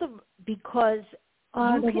 Because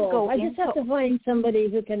Audible. you can go I just have to find somebody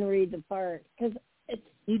who can read the part because it's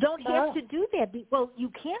You don't have to do that. Well,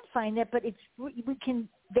 you can find that, but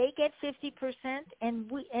they get 50%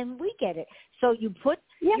 and we get it. So you put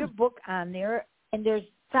your book on there, and there's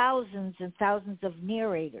thousands and thousands of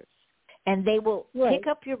narrators, and they will pick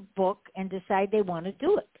up your book and decide they want to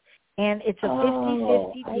do it. And it's a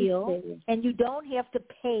 50-50 deal, and you don't have to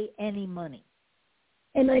pay any money.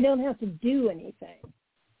 And I don't have to do anything.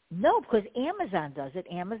 No, because Amazon does it.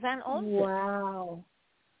 Amazon owns it. Wow.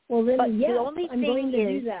 Well, then, the only I'm thing going to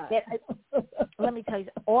is do that. Let me tell you,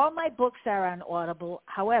 all my books are on Audible.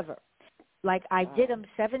 However, like I did them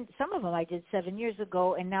some of them I did 7 years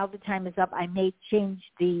ago, and now the time is up. I may change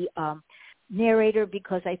the narrator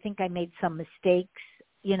because I think I made some mistakes,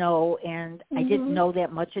 and I didn't know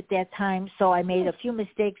that much at that time. So I made a few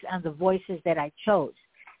mistakes on the voices that I chose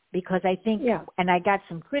because I think, and I got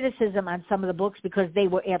some criticism on some of the books because they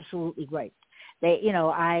were absolutely great.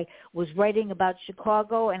 I was writing about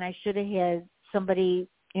Chicago, and I should have had somebody,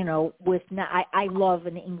 I love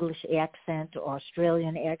an English accent or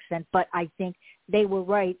Australian accent, but I think they were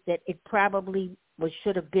right that it probably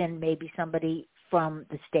should have been maybe somebody from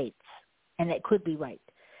the States, and it could be right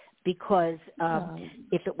because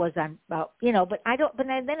if it was on, but I don't. But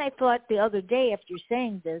then I thought the other day after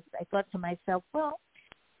saying this, I thought to myself, well,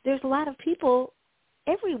 there's a lot of people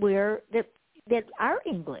everywhere that are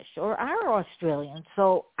English or are Australian,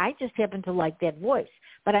 so I just happen to like that voice.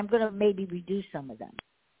 But I'm going to maybe reduce some of them.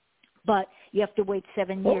 But you have to wait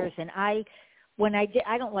 7 years, and I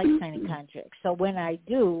don't like signing contracts. So when I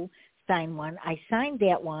do sign one, I signed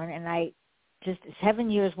that one, and I just 7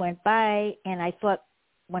 years went by, and I thought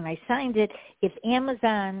when I signed it, if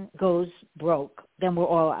Amazon goes broke, then we're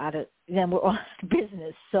all out of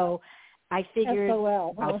business. So I figured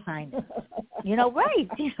I'll sign it. Right?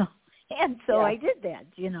 And so I did that,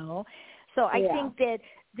 So I think that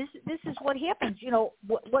this is what happens.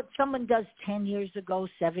 What someone does 10 years ago,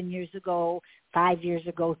 7 years ago, 5 years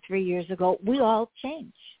ago, 3 years ago, we all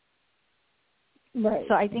change. Right.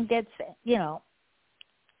 So I think that's,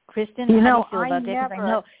 Kristen, how do you feel about that?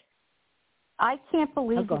 'Cause I can't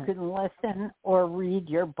believe you can listen or read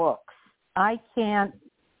your books. I can't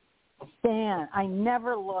stand. I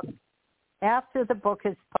never look after the book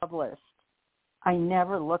is published. I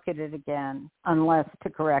never look at it again unless to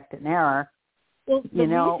correct an error. Well, the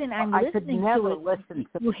reason I'm I listening could never to it, listen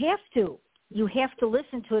to you have to. You have to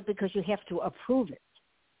listen to it because you have to approve it.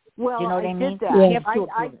 Well, Do you know what I mean? did that. You have to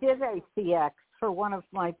I approve it. did ACX for one of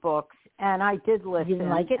my books, and I did listen You didn't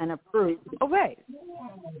like it? and approve. Oh, right.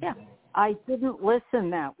 Yeah. I didn't listen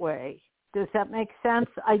that way. Does that make sense?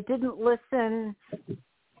 I didn't listen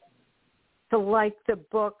to like the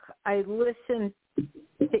book. I listened to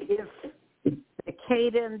if the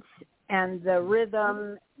cadence and the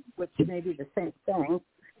rhythm, which may be the same thing,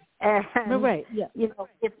 and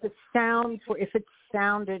if the sounds were, if it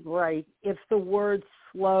sounded right, if the words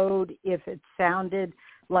flowed, if it sounded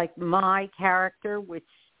like my character, which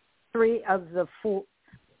four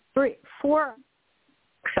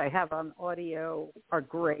I have on audio are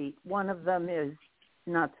great. One of them is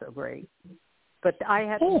not so great. But I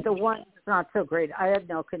had the one that's not so great. I had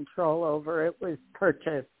no control over. It was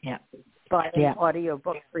purchased by an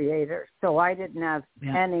audiobook creator. So I didn't have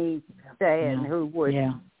any say in who would,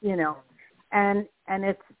 and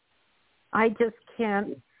it's, I just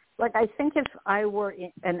can't, like, I think if I were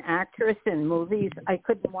an actress in movies, I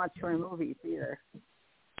couldn't watch her movies either.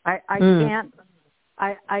 I can't,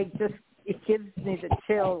 I just, it gives me the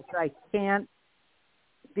chills. I can't,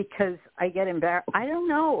 because I get embarrassed. I don't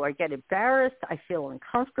know. I get embarrassed. I feel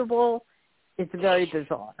uncomfortable. It's very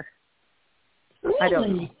bizarre. Really? I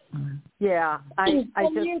don't know. Yeah, I just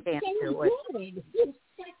can't do it. You're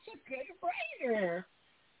such a good writer.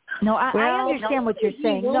 No, I understand what you're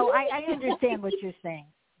saying. No, I understand what you're saying.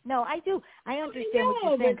 No, I do. I understand what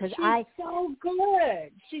you're saying because she's so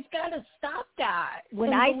good. She's got to stop that.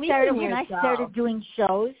 When I started doing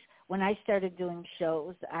shows,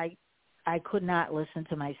 I could not listen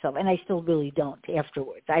to myself, and I still really don't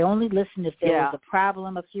afterwards. I only listen if there was a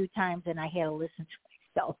problem a few times, and I had to listen to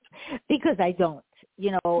myself because I don't,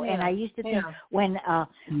 and I used to think when a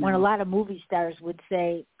lot of movie stars would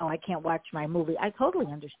say, oh, I can't watch my movie, I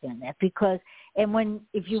totally understand that because,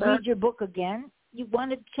 if you read your book again, you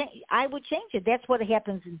want to change, I would change it. That's what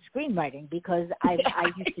happens in screenwriting because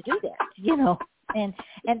I used to do that, And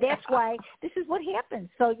that's why this is what happens.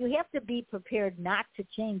 So you have to be prepared not to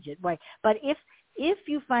change it. Right? But if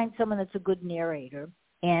you find someone that's a good narrator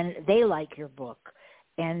and they like your book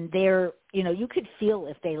and they're, you could feel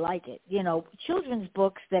if they like it. Children's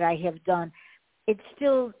books that I have done, it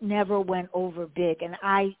still never went over big. And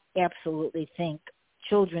I absolutely think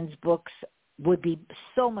children's books would be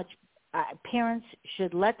so much parents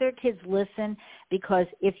should let their kids listen, because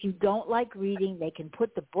if you don't like reading, they can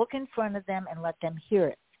put the book in front of them and let them hear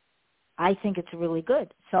it. I think it's really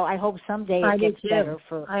good. So I hope someday it gets better.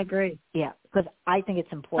 I agree. Yeah, because I think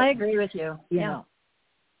it's important. I agree with you. You know.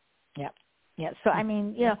 Yeah. Yeah. So, I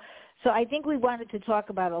mean, you know, so I think we wanted to talk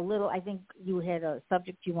about a little, I think you had a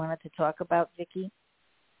subject you wanted to talk about, Vicki.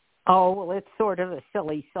 Oh, well, it's sort of a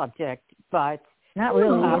silly subject, but not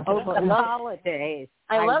really. Over the holidays.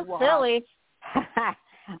 I love silly.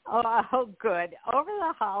 Oh, good. Over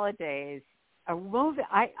the holidays, a movie.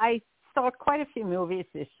 I saw quite a few movies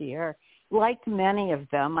this year. Liked many of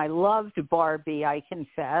them. I loved Barbie, I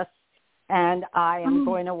confess, and I am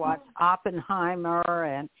going to watch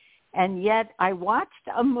Oppenheimer, and yet I watched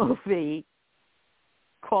a movie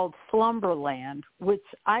called Slumberland, which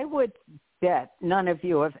I would bet none of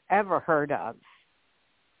you have ever heard of.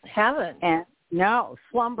 Haven't. And no,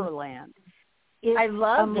 Slumberland. I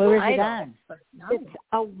love where is it on? It's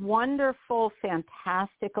a wonderful,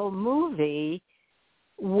 fantastical movie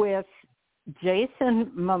with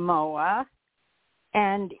Jason Momoa,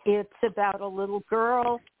 and it's about a little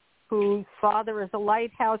girl whose father is a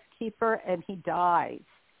lighthouse keeper, and he dies.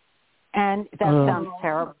 And that sounds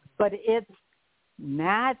terrible, but it's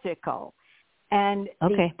magical. And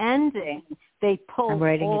the ending, they pull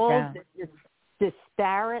all the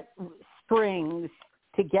disparate strings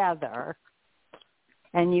together,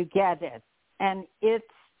 and you get it. And it's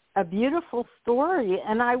a beautiful story.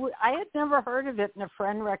 And I had never heard of it, and a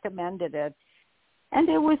friend recommended it. And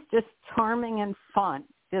it was just charming and fun.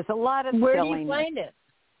 There's a lot of Where silliness. do you find it?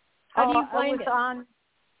 How do you find it?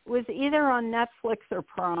 It was either on Netflix or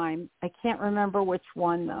Prime. I can't remember which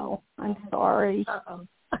one, though. I'm sorry. I'll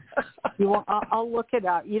look it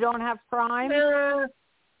up. You don't have Prime?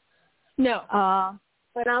 No.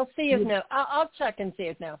 But I'll see if I'll check and see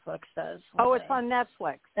if Netflix does. Oh, it's on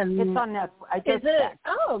Netflix. It's on Netflix. I just checked.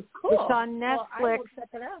 Oh, cool. It's on Netflix. Well, I will check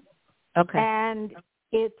it out. Okay. And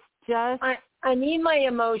it's just... I need my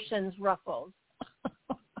emotions ruffled.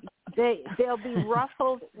 They'll be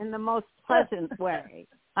ruffled in the most pleasant way.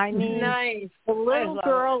 I mean, nice. The little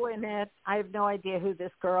girl in it, I have no idea who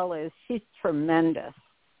this girl is. She's tremendous.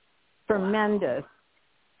 Tremendous.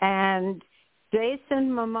 Wow. And Jason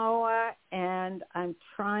Momoa, and I'm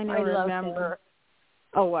trying to remember.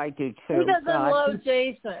 Oh, I do too. Who doesn't love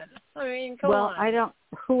Jason? I mean, come on. Well,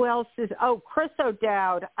 who else is? Oh, Chris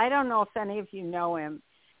O'Dowd. I don't know if any of you know him.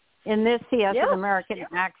 In this, he has an American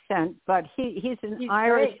accent, but he's an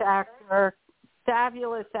Irish actor,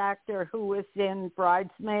 fabulous actor who was in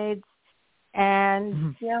Bridesmaids.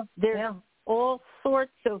 And there's all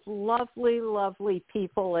sorts of lovely, lovely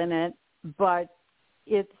people in it, but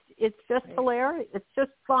it's just hilarious. It's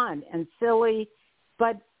just fun and silly,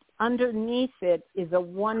 but underneath it is a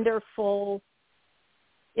wonderful.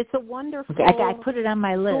 It's a wonderful. I put it on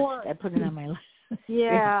my list.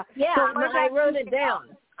 Yeah. Yeah, So I wrote it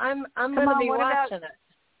down. I'm going to be watching it.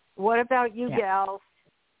 What about you, gals?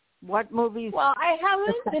 What movies? Well, I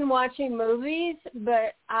haven't been watching movies,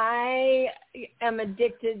 but I am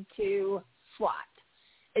addicted to SWAT.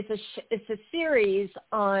 It's a series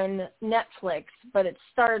on Netflix, but it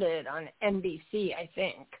started on NBC, I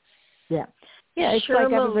think. Yeah. Yeah, it's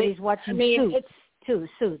like everybody's watching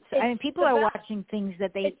Suits. I mean, people are watching things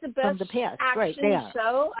that they from the past. Right, they are. It's the best action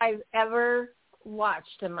show I've ever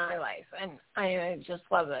watched in my life, and I just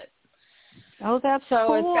love it. Oh, that's so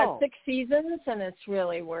cool. It's got 6 seasons, and it's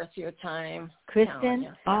really worth your time. Kristen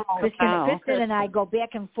and I go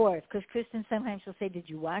back and forth, because Kristen sometimes will say, "Did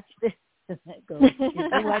you watch this?" Did you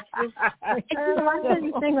watch this? It's hard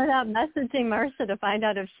to thing without messaging Marsha to find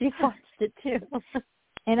out if she watched it too.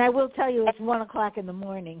 And I will tell you, it's 1:00 in the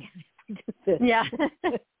morning. Yeah.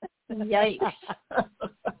 Yikes.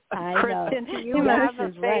 I Kristen, know. do you have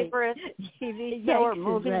a favorite TV show or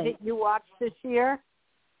movie that you watched this year?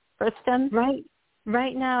 Kristen?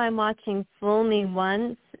 Right now I'm watching Fool Me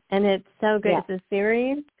Once, and it's so good. It's a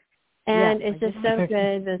series, and it's just so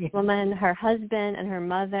good. This woman, her husband and her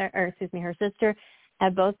sister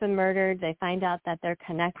have both been murdered. They find out that they're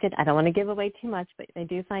connected. I don't want to give away too much, but they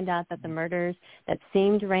do find out that the murders that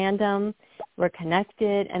seemed random were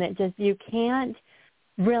connected, and it just, you can't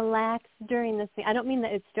relax during this thing. I don't mean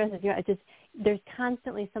that it stresses you out. It's just, there's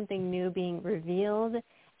constantly something new being revealed,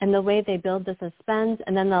 and the way they build the suspense,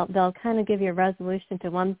 and then they'll kind of give you a resolution to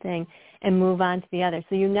one thing and move on to the other.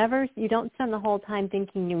 So you don't spend the whole time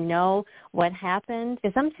thinking you know what happened.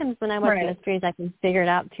 Because sometimes when I watch mysteries, I can figure it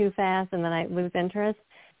out too fast, and then I lose interest.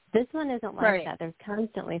 This one isn't like that. There's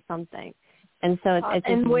constantly something, and so it's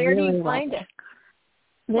and just where really do you find it?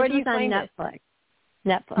 Where do you find it? Netflix.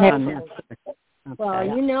 Okay.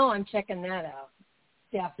 Well, I'm checking that out.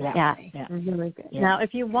 Definitely. Yeah. Really good. Now,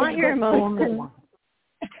 if you want your emotions,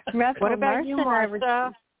 what about you,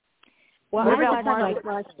 Marsha? Well, I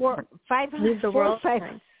watched like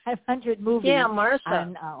 500 movies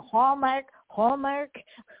on Hallmark.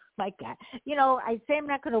 My God. I say I'm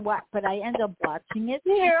not going to watch, but I end up watching it.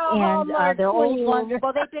 And they're all ones.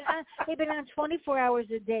 Well, they've been on 24 hours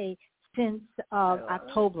a day since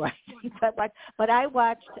October, I think. But I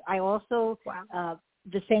also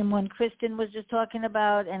the same one Kristen was just talking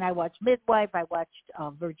about, and I watched Midwife, I watched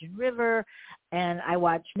Virgin River, and I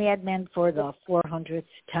watched Mad Men for the 400th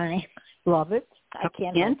time. Love it. I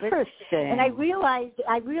can't help it. Interesting. And I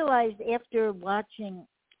realized after watching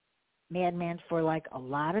Mad Men for like a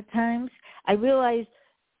lot of times, I realized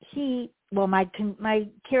my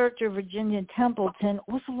character Virginia Templeton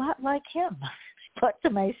was a lot like him. I thought to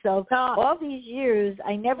myself, all these years,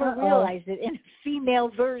 I never realized it in a female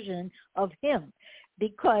version of him.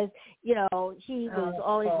 Because, he was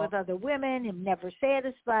always with other women and never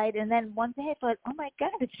satisfied. And then one day I thought, oh, my God,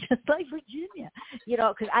 it's just like Virginia.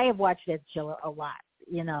 Because I have watched that show a lot,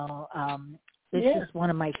 It's just one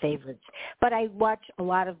of my favorites. But I watch a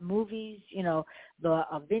lot of movies, I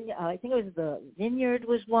think it was The Vineyard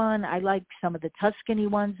was one. I like some of the Tuscany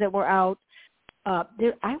ones that were out. I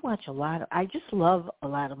watch I just love a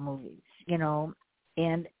lot of movies,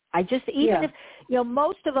 and I just, if,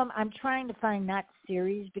 most of them I'm trying to find not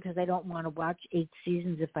series because I don't want to watch 8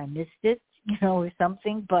 seasons if I missed it, or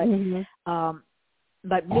something. But,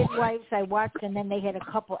 but Midwives I watched, and then they had a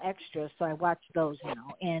couple extras, so I watched those,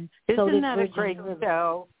 And isn't that a great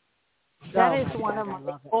show? That is one of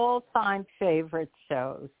my all-time favorite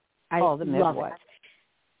shows. Called The Midwife.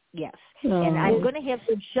 Yes, and I'm going to have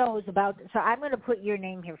some shows about. So I'm going to put your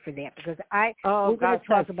name here for that because we're going to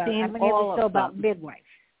talk about. I'm going to have a show about Midwife.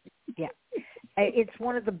 Yeah, it's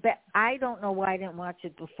one of the best. I don't know why I didn't watch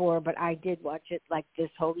it before, but I did watch it like this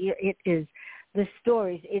whole year. It is the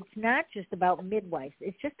stories. It's not just about midwives.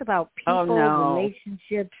 It's just about people,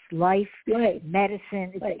 relationships, life,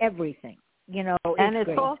 medicine. It's everything. And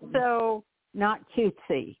it's also not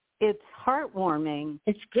cutesy. It's heartwarming.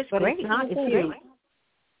 It's just great. It's not cute.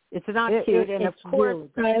 It's not cute, and of course,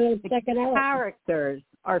 the characters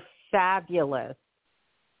are fabulous.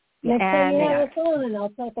 Next time you have a phone, and I'll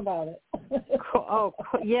talk about it.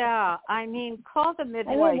 I mean, Call the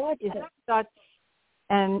Midwife is such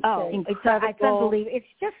an incredible. I can't believe it.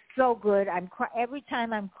 It's just so good. Every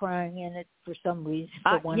time I'm crying in it for some reason.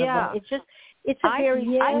 For one of them, it's a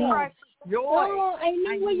very. I joy. Oh, I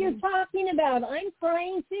know what you're talking about. I'm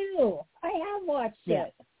crying too. I have watched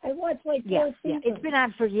it. I watched like 4 seasons. It's been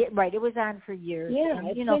on for years. Right, it was on for years. Yeah, and,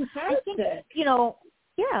 it's I fantastic. think,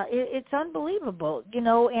 it's unbelievable.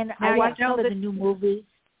 And I watched some of the new movies.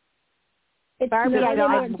 It's Barbie,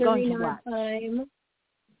 I'm during our time.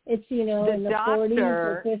 It's in the 40s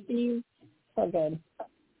or 50s. So good.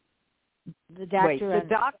 The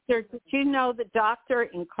doctor. Did you know the doctor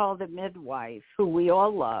in Call the Midwife, who we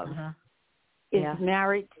all love, is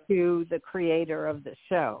married to the creator of the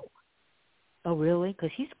show? Oh, really?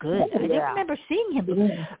 Because he's good. I didn't remember seeing him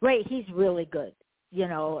before. Right, he's really good. He's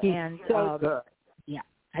and so good. Yeah,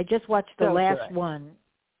 I just watched the last one.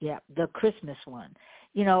 Yeah, the Christmas one.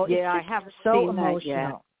 I haven't so seen emotional. That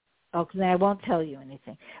yet. Oh, because I won't tell you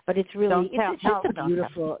anything. But it's really, it's just a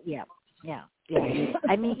beautiful. Yeah.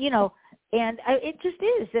 I mean, and it just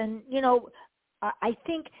is, and I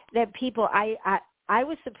think that people. I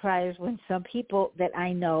was surprised when some people that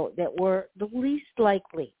I know that were the least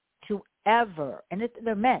likely to ever, and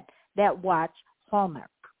they're men that watch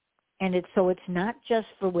Hallmark, and it's not just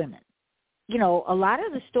for women. A lot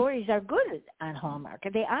of the stories are good on Hallmark,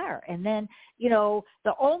 and they are. And then,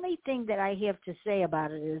 the only thing that I have to say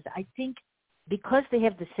about it is I think because they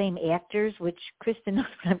have the same actors, which Kristen knows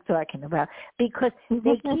what I'm talking about, because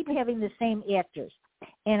they keep having the same actors.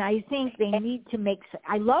 And I think they need to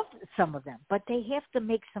I love some of them, but they have to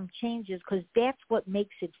make some changes because that's what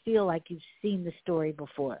makes it feel like you've seen the story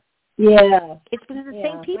before. Yeah. It's because of the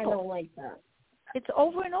same people. I don't like that. It's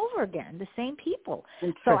over and over again, the same people.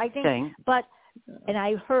 So I think, and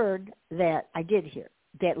I heard that, I did hear,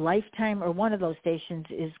 that Lifetime or one of those stations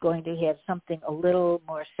is going to have something a little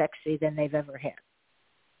more sexy than they've ever had.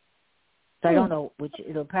 So I don't know, which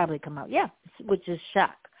it'll probably come out. Yeah, which is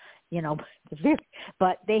shock,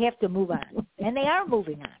 but they have to move on. And they are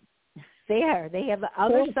moving on. They are. They have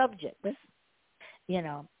other subjects,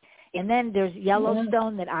 And then there's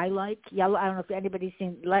Yellowstone that I like. I don't know if anybody's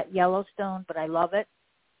seen Yellowstone, but I love it.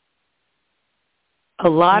 A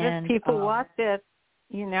lot of people watch it.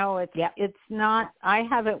 It's not. I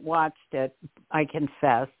haven't watched it, I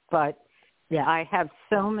confess, but I have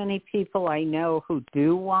so many people I know who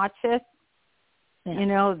do watch it, Yeah. You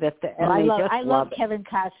know, I love it. Kevin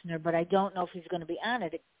Costner, but I don't know if he's going to be on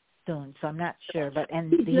it soon, so I'm not sure. But he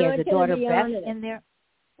not has a gonna daughter be Beth on it. in there.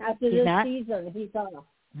 After He's this not? season, he's off.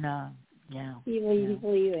 No, yeah. He's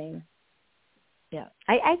leaving. Yeah,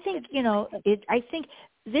 I think I think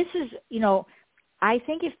this is I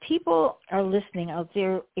think if people are listening out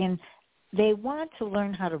there and they want to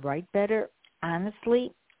learn how to write better,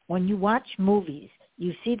 honestly, when you watch movies,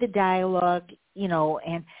 you see the dialogue,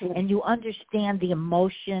 and you understand the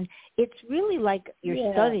emotion. It's really like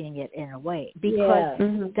you're studying it in a way, because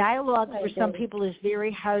dialogue for some people is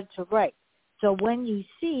very hard to write. So when you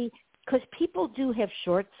see, because people do have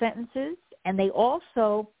short sentences, and they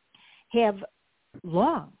also have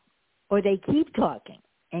long, or they keep talking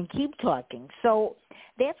and keep talking. So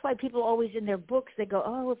that's why people always in their books, they go,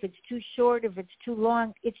 oh, if it's too short, if it's too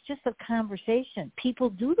long, it's just a conversation. People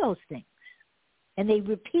do those things, and they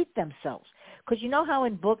repeat themselves. Because you know how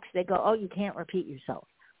in books they go, oh, you can't repeat yourself.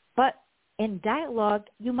 But in dialogue,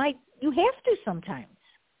 you have to sometimes.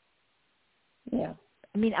 Yeah.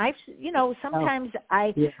 I mean, sometimes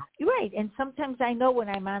you're right. And sometimes I know when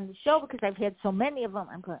I'm on the show, because I've had so many of them,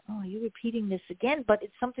 I'm going, oh, you're repeating this again, but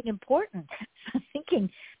it's something important. So I'm thinking,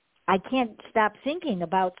 I can't stop thinking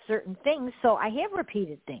about certain things, so I have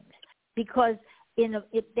repeated things, because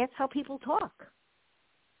that's how people talk.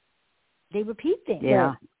 They repeat things.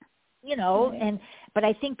 Yeah. But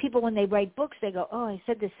I think people, when they write books, they go, oh, I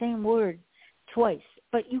said the same word twice.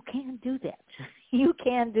 But you can't do that. You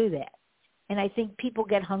can't do that. And I think people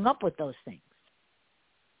get hung up with those things.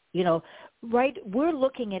 Right? We're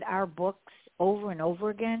looking at our books over and over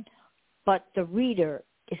again, but the reader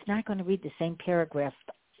is not going to read the same paragraph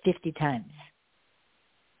 50 times.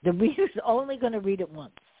 The reader's only going to read it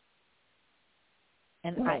once.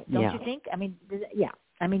 And don't you think? I mean,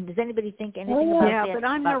 does anybody think anything about that? Yeah, but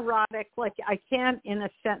I'm neurotic. Like, I can't, in a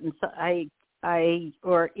sentence,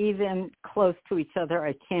 or even close to each other,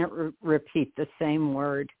 I can't repeat the same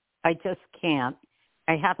word. I just can't.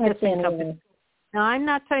 I have to think of it. Now, I'm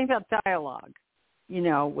not talking about dialogue,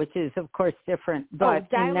 which is, of course, different. But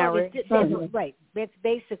dialogue is different, right. That's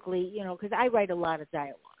basically, because I write a lot of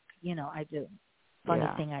dialogue. I do. Funny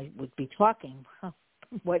thing, I would be talking.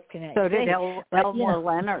 What can I say? So did Elmore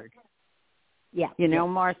Leonard. Yeah.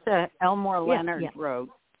 Marsha, Elmore Leonard wrote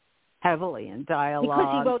heavily in dialogue.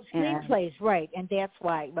 Because he wrote screenplays, right, and that's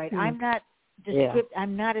why, right. I'm not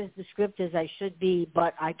I'm not as descriptive as I should be,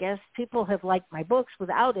 but I guess people have liked my books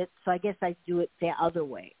without it, so I guess I do it the other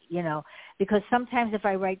way, because sometimes if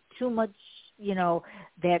I write too much,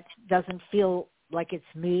 that doesn't feel like it's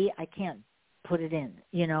me, I can't put it in,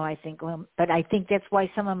 I think, but I think that's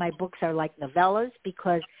why some of my books are like novellas,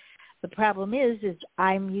 because the problem is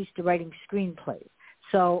I'm used to writing screenplays.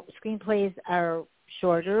 So screenplays are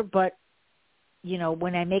shorter, but,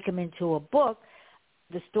 when I make them into a book,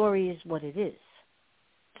 the story is what it is.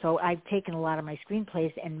 So I've taken a lot of my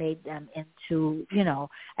screenplays and made them into,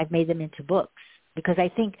 I've made them into books, because I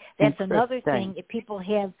think that's another thing. If people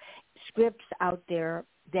have scripts out there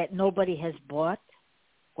that nobody has bought,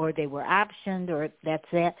 or they were optioned, or that's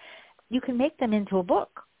that, you can make them into a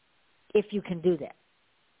book if you can do that.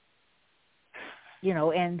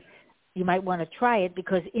 And you might want to try it,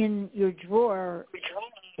 because in your drawer,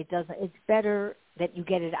 it's better that you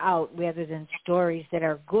get it out rather than stories that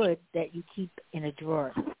are good that you keep in a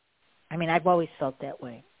drawer. I mean, I've always felt that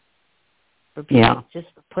way. For people, just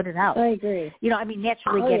put it out. I agree.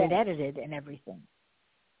 Naturally get it edited and everything.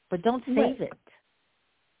 But don't save it.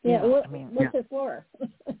 Yeah, what's it for?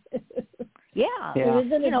 Yeah.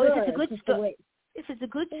 If it's a good story. If it's a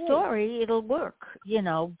good story, it'll work,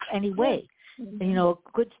 anyway. A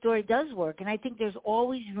good story does work. And I think there's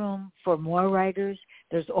always room for more writers.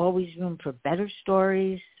 There's always room for better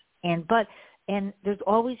stories. And there's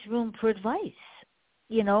always room for advice.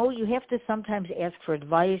 You have to sometimes ask for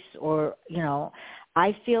advice, or,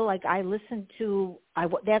 I feel like I listen to,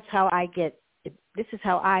 that's how I get, this is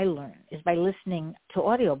how I learn, is by listening to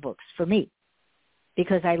audiobooks for me.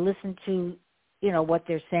 Because I listen to, what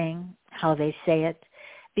they're saying, how they say it.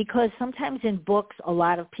 Because sometimes in books, a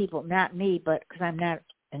lot of people, not me, but because I'm not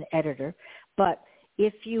an editor, but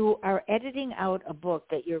if you are editing out a book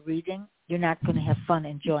that you're reading, you're not going to have fun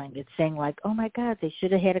enjoying it, saying like, oh, my God, they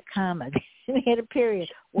should have had a comma. They should have had a period.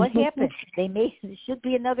 What happened? There should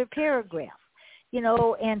be another paragraph,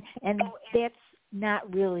 and that's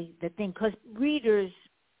not really the thing, because readers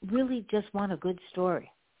really just want a good story.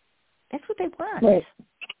 That's what they want. Right.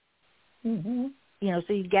 Mm-hmm.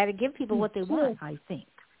 So you've got to give people what they want, I think.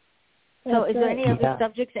 So is there any other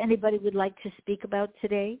subjects anybody would like to speak about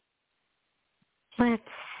today? Let's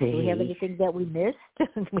see. Do we have anything that we missed?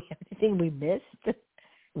 Do we have anything we missed?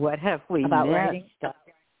 What have we about missed? writing stuff?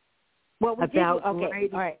 Well, we about did. Okay,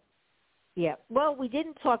 writing. all right. Yeah. Well, we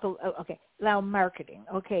didn't talk. Okay, now marketing.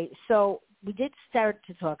 Okay, so we did start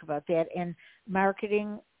to talk about that, and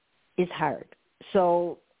marketing is hard.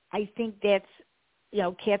 So I think that's,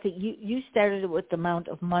 Kathy, you started it with the amount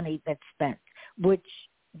of money that's spent, which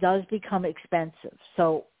does become expensive.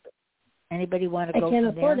 So anybody want to go from there?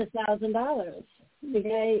 I can't afford $1,000. The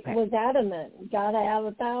guy was adamant, got to have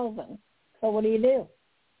 $1,000. So what do?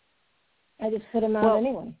 I just put him out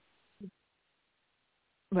anyway.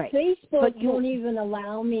 Right. Facebook won't even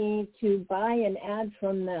allow me to buy an ad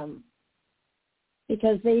from them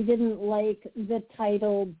because they didn't like the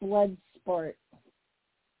title Blood Sport.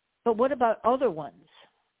 But what about other ones?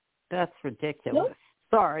 That's ridiculous. Nope.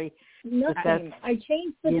 Sorry. Nothing. I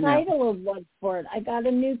changed the title of Blood Sport. I got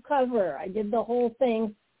a new cover. I did the whole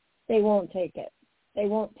thing. They won't take it. They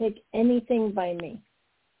won't take anything by me.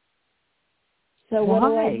 So what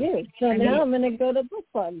do I do? So now I'm going to go to Book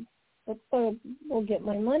Club. Book Club will get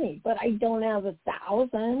my money, but I don't have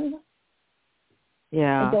 1,000.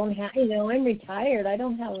 Yeah. I don't have. I'm retired. I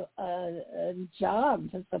don't have a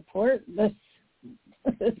job to support this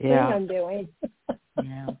thing I'm doing.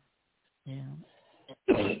 Yeah.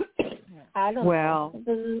 I don't know.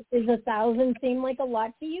 Does 1,000 seem like a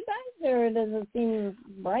lot to you guys, or does it seem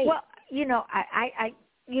right? Well, I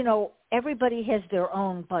everybody has their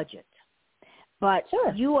own budget, but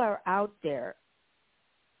you are out there.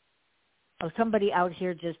 Oh, somebody out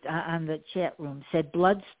here just on the chat room said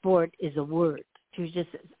blood sport is a word. She was just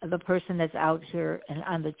the person that's out here and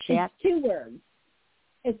on the chat. It's 2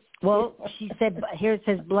 words. She said here it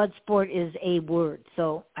says blood sport is a word.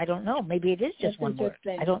 So I don't know. Maybe it is just one word.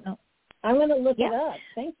 I don't know. I'm going to look it up.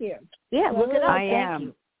 Thank you. Yeah, look it up. I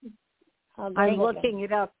am. I'm looking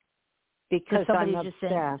it up because I'm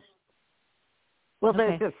obsessed. Well,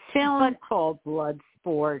 there's a film called Blood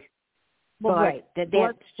Sport. Well, right.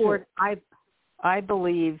 Blood Sport, I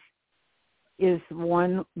believe, is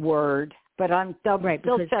one word, but I'm still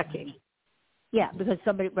checking. Yeah, because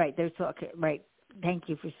somebody, they're talking, Thank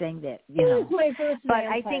you for saying that. This is my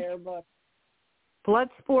first book. Blood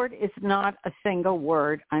sport is not a single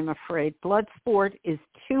word, I'm afraid. Blood sport is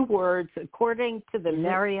 2 words according to the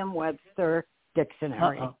Merriam-Webster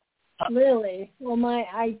dictionary. Uh-oh. Really? Well,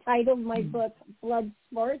 I titled my book Blood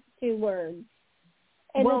Sport, 2 words.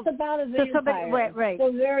 And it's about a vampire.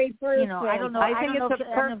 The very first I don't know. I think it's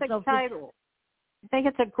a perfect title. I think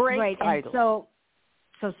it's a great title. And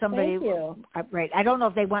so somebody, I don't know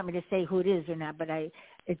if they want me to say who it is or not, but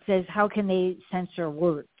it says, how can they censor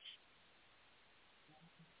words?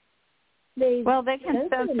 They can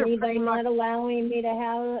censor me by not allowing me to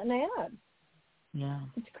have an ad. Yeah,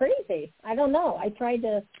 it's crazy. I don't know. I tried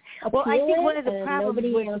to. Well, I think one of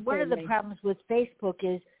the problems with Facebook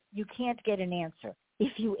is you can't get an answer.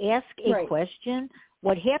 If you ask a question,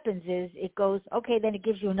 what happens is it goes, okay, then it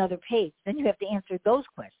gives you another page. Then you have to answer those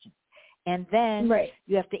questions. And then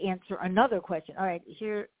you have to answer another question. All right,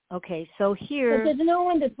 here, so here. But there's no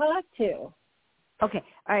one to talk to. Okay,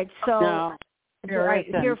 all right, so. No.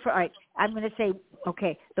 I'm going to say,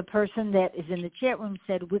 the person that is in the chat room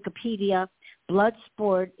said Wikipedia, Blood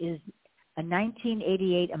Sport is a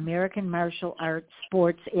 1988 American martial arts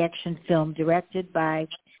sports action film directed by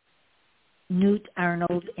Newt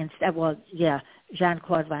Arnold and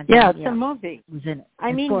Jean-Claude Van Damme. Yeah, it's a movie. Was in it.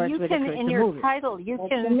 I mean, you can in your movie. title, you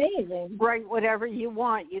can write whatever you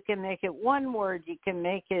want. You can make it one word. You can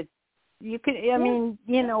make it. You can. I mean,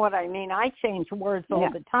 you know what I mean. I change words all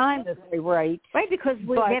the time as I write. Right, because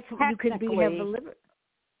that's you could have the liberty.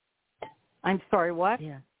 I'm sorry. What?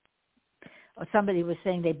 Yeah. Somebody was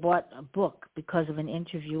saying they bought a book because of an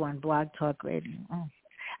interview on Blog Talk Radio. Oh.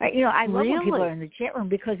 I love when people are in the chat room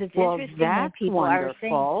because it's interesting when people are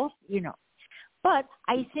saying, But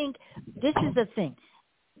I think this is the thing.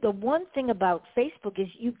 The one thing about Facebook is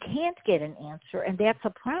you can't get an answer, and that's a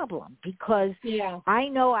problem because I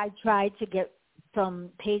know I tried to get some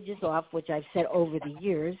pages off, which I've said over the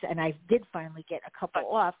years, and I did finally get a couple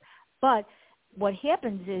off. But what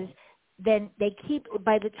happens is then they keep,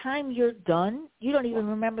 by the time you're done, you don't even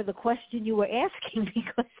remember the question you were asking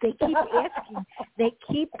because they keep asking, they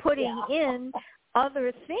keep putting in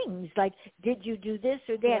other things like, did you do this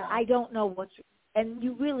or that? Yeah. I don't know and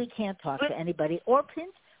you really can't talk to anybody or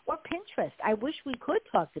Pinterest. I wish we could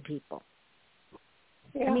talk to people.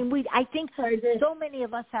 Yeah. I mean, I think so many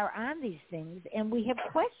of us are on these things and we have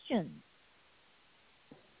questions.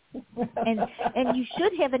 and you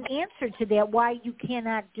should have an answer to that, why you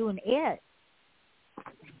cannot do an ad.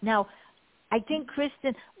 Now, I think,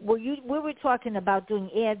 Kristen, we were talking about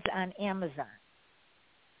doing ads on Amazon.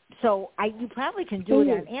 So you probably can do it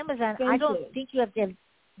on Amazon. I don't think you have to have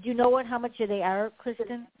Do you know how much they are,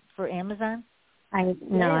 Kristen, for Amazon? I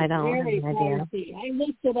don't have an idea. I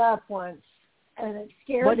looked it up once, and it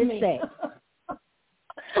scared me. What did it say?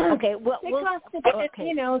 Okay, well, it cost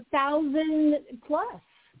 $1,000 plus.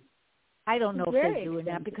 I don't know if they're doing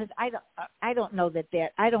that because I don't know that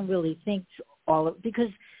I don't really think because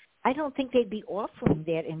I don't think they'd be offering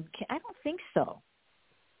that, and I don't think so.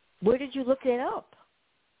 Where did you look it up?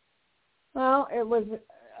 Well, it was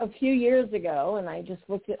a few years ago, and I just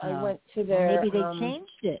looked at. I went to their maybe they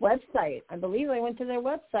changed it. Website. I believe I went to their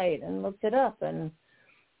website and looked it up, and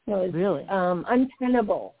it was really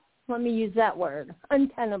untenable. Let me use that word,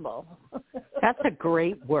 untenable. That's a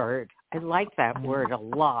great word. I like that word a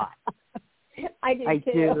lot. I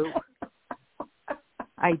do.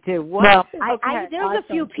 I do. Well, okay, there's awesome. a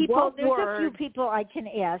few people. There's word? a few people I can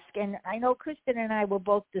ask, and I know Kristen and I were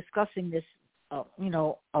both discussing this, a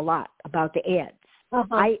lot about the ads.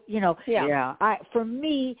 Uh-huh. For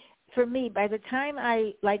me, by the time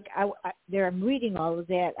I'm reading all of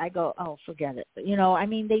that, I go, oh, forget it.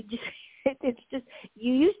 They just, it's just,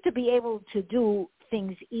 you used to be able to do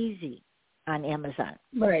things easy on Amazon.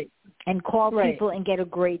 Right. And call people and get a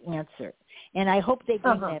great answer. And I hope they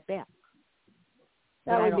bring that back.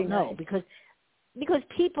 That would I don't be know nice. because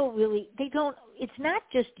people really, they don't, it's not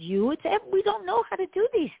just you, we don't know how to do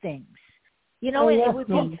these things. It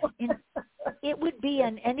would be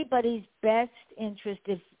in anybody's best interest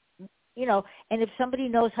if, and if somebody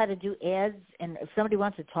knows how to do ads and if somebody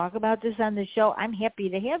wants to talk about this on the show, I'm happy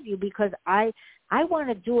to have you because I want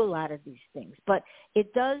to do a lot of these things. But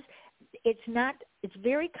it's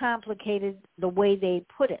very complicated the way they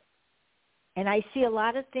put it. And I see a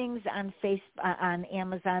lot of things on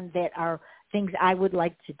Amazon that are things I would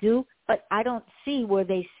like to do, but I don't see where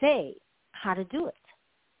they say how to do it.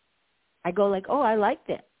 I go like, oh, I like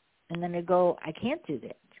that. And then I go, I can't do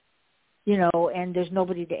that. And there's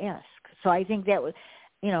nobody to ask. So I think that was,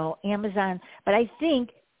 Amazon. But I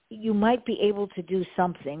think you might be able to do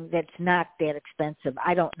something that's not that expensive.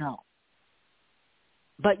 I don't know.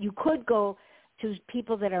 But you could go to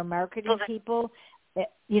people that are marketing people.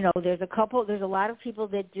 There's a lot of people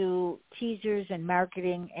that do teasers and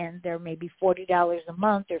marketing, and they're maybe $40 a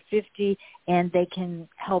month or $50, and they can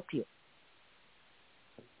help you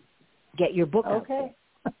get your book out there.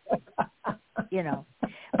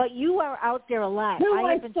 But you are out there a lot. Who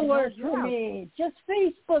wants to work for me? Just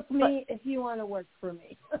Facebook me if you want to work for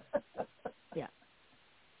me. Yeah.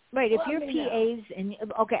 Right. If you're PAs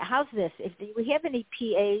how's this? If we have any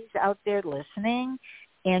PAs out there listening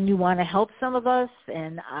and you want to help some of us,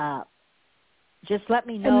 and just let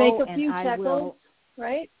me know. And make a few I will.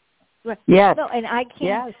 Right? Yes. No, and I can.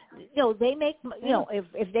 Yes. They make.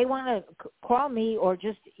 If they want to call me or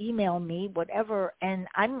just email me, whatever, and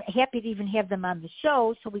I'm happy to even have them on the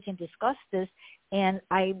show so we can discuss this. And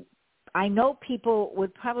I know people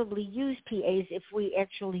would probably use PAs if we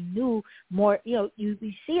actually knew more. You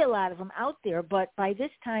see a lot of them out there, but by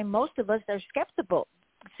this time, most of us are skeptical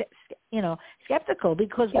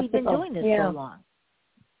because we've been doing this so long.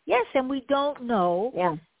 Yes, and we don't know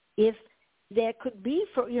if that could be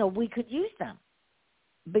we could use them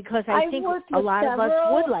because I think a lot of us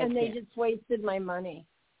would like and they it. just wasted my money.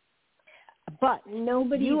 But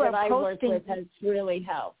nobody that I work with has really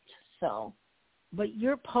helped. So, but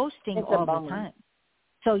you're posting all the time,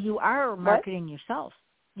 so you are marketing yourself.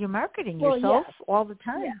 You're marketing yourself all the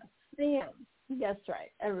time. Yes, I am. That's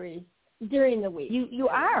right. During the week. You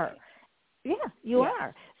are. Yeah, you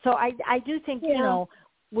are. So I do think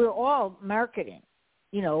we're all marketing.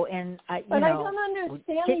 But I don't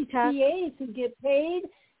understand TikTok, these PAs who get paid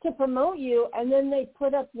to promote you, and then they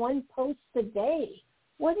put up one post a day.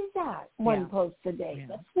 What is that? One post a day? Yeah.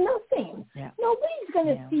 That's nothing. Yeah. Nobody's going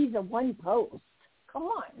to see the one post. Come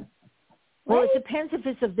on. Well, right? It depends if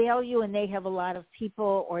it's a value and they have a lot of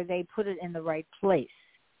people or they put it in the right place.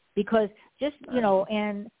 Because just,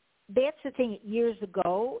 and that's the thing. Years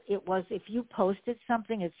ago, it was if you posted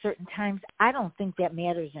something at certain times, I don't think that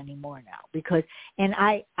matters anymore now. Because, and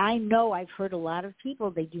I know I've heard a lot of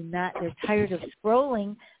people, they're tired of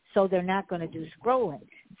scrolling, so they're not going to do scrolling.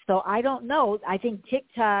 So I don't know. I think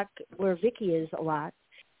TikTok, where Vicky is a lot,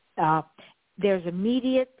 there's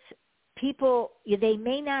immediate people, they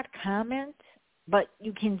may not comment, but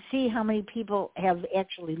you can see how many people have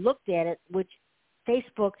actually looked at it, which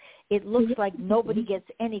Facebook, it looks like nobody gets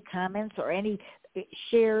any comments or any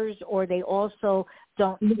shares, or they also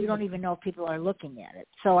you don't even know if people are looking at it.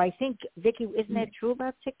 So I think, Vicky, isn't that true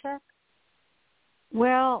about TikTok?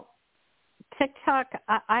 Well, TikTok,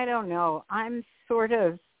 I don't know. I'm sort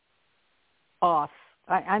of off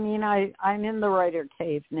I'm in the writer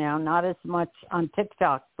cave now, not as much on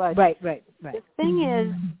TikTok, but right. The thing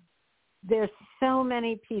is, there's so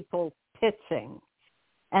many people pitching,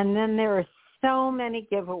 and then there are so many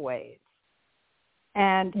giveaways,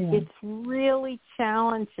 and it's really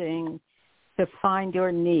challenging to find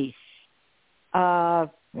your niche because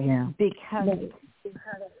it's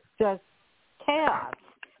just chaos,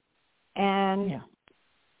 and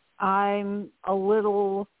I'm a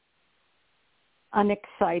little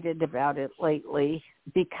unexcited about it lately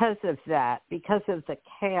because of that, because of the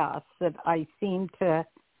chaos that I seem to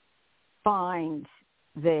find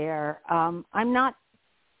there.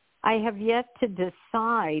 I have yet to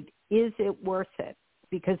decide, is it worth it?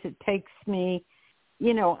 Because it takes me,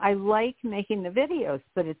 I like making the videos,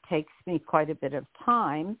 but it takes me quite a bit of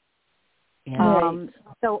time.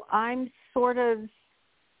 So I'm sort of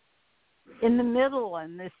in the middle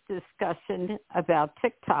in this discussion about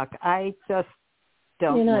TikTok. I just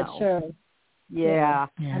don't know. You're not sure. Yeah,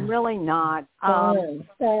 I'm really not.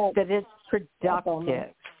 That it's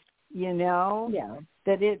productive,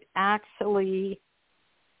 that it actually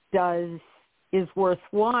is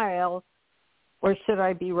worthwhile, or should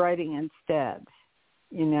I be writing instead,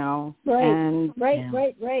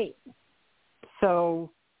 Right. So,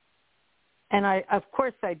 and of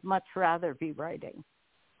course, I'd much rather be writing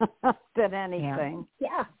than anything.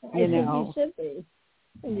 Yeah, I think you should be.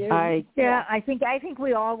 I think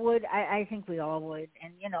we all would. I think we all would.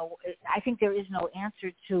 And, I think there is no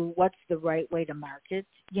answer to what's the right way to market.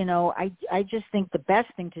 I just think the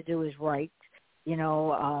best thing to do is write.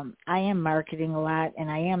 I am marketing a lot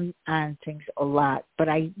and I am on things a lot, but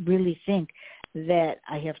I really think that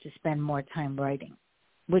I have to spend more time writing,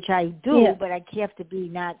 which I do, but I have to be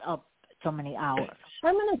not up so many hours.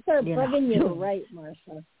 I'm going to start bugging you to write,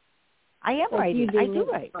 Marsha. I am writing. I do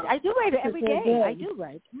write. I do write every day. I do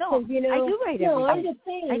write. No, I do write every day. No, I'm just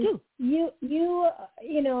saying. I do. You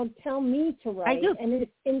tell me to write. I do. And it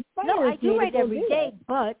inspires No, I do me write to every day,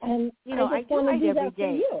 but and I do write every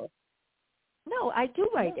day. You. No, I do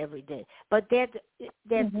write every day, but that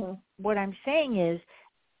what I'm saying is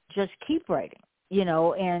just keep writing,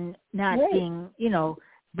 and not being,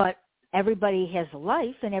 but everybody has a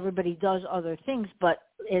life and everybody does other things. But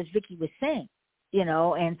as Vicki was saying,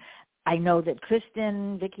 and I know that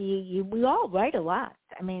Kristen, Vicki, we all write a lot.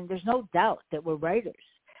 I mean, there's no doubt that we're writers,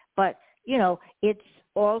 but it's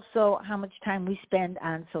also how much time we spend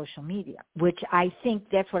on social media, which I think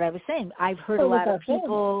that's what I was saying. I've heard a lot of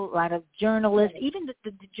people, a lot of journalists, even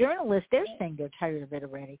the journalists, they're saying they're tired of it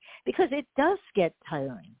already because it does get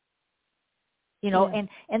tiring,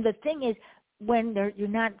 and the thing is when you're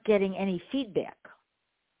not getting any feedback.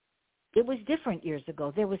 It was different years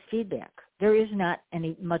ago. There was feedback. There is not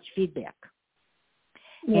much feedback.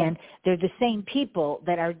 And they're the same people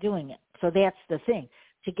that are doing it. So that's the thing.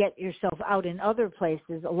 To get yourself out in other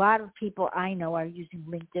places, a lot of people I know are using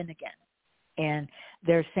LinkedIn again. And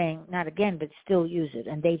they're saying, not again, but still use it.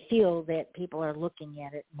 And they feel that people are looking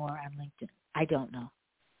at it more on LinkedIn. I don't know.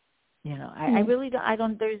 I really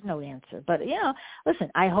don't, there's no answer. But,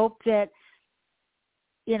 listen, I hope that,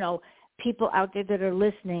 people out there that are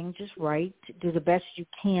listening, just write, do the best you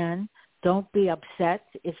can. Don't be upset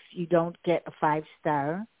if you don't get a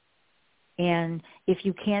 5-star. And if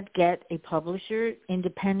you can't get a publisher,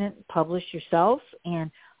 independent, publish yourself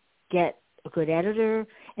and get a good editor.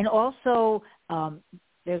 And also,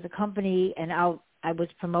 there's a company, and I was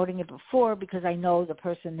promoting it before because I know the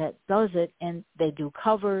person that does it, and they do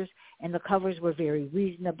covers, and the covers were very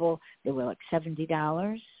reasonable. They were like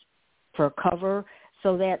 $70 for a cover.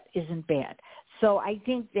 So that isn't bad. So I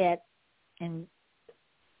think that, and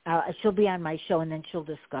she'll be on my show, and then she'll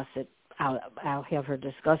discuss it. I'll have her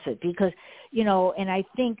discuss it because, and I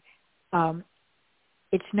think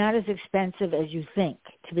it's not as expensive as you think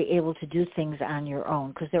to be able to do things on your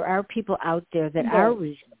own because there are people out there that are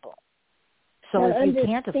reasonable. So if you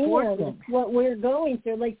can't afford things. What we're going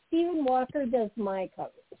through, like Stephen Walker does my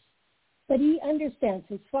covers, but he understands.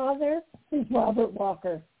 His father is Robert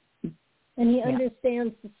Walker. And he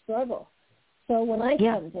understands the struggle. So when I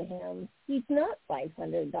come to him, he's not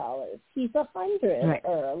 $500. He's $100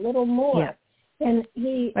 or a little more. Yeah. And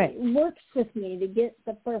he works with me to get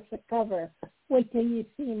the perfect cover. Wait till you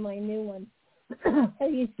see my new one.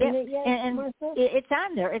 Have you seen it yet, Marsha? It's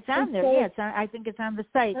on there. It's on there. Yeah, I think it's on the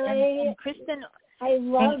site. And Kristen, I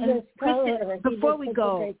love this cover. Before we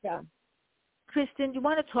go, Kristen, you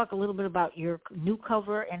want to talk a little bit about your new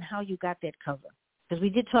cover and how you got that cover? Because we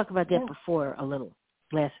did talk about that before a little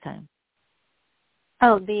last time.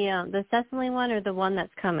 Oh, the Cecily one or the one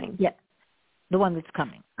that's coming? Yeah, the one that's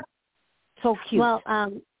coming. So cute. Well,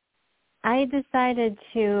 I decided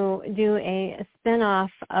to do a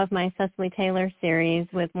spin-off of my Cecily Taylor series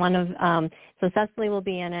with one of, so Cecily will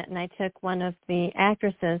be in it, and I took one of the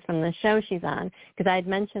actresses from the show she's on, because I had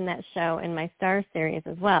mentioned that show in my Star series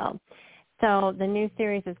as well. So the new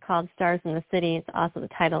series is called Stars in the City. It's also the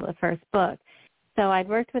title of the first book. So I'd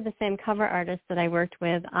worked with the same cover artist that I worked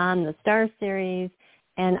with on the Star series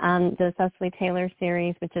and on the Cecily Taylor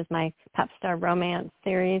series, which is my pop star romance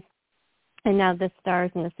series. And now this Stars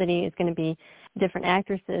in the City is going to be different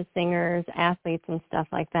actresses, singers, athletes, and stuff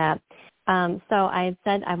like that. So I had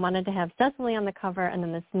said I wanted to have Cecily on the cover and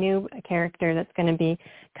then this new character that's going to be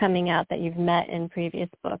coming out that you've met in previous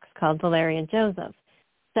books called Valeria Joseph.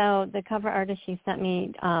 So the cover artist, she sent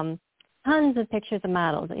me tons of pictures of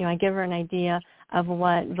models. You know, I give her an idea of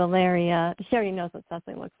what Valeria, she already knows what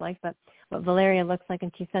Cecily looks like, but what Valeria looks like,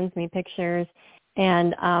 and she sends me pictures,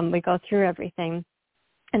 and we go through everything.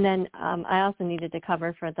 And then I also needed to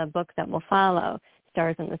cover for the book that will follow,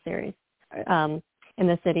 Stars in the Series, in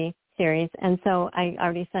the City series. And so I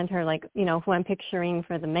already sent her, like, you know, who I'm picturing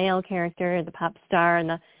for the male character, the pop star,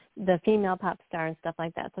 and the female pop star and stuff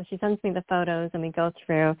like that. So she sends me the photos, and we go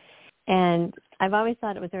through. And I've always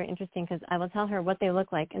thought it was very interesting because I will tell her what they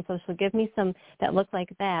look like. And so she'll give me some that look like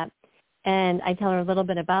that. And I tell her a little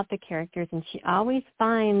bit about the characters. And she always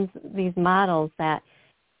finds these models that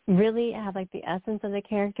really have like the essence of the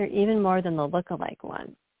character even more than the look-alike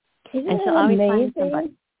one. Isn't and she'll always amazing? find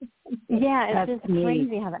somebody. Yeah, it's That's just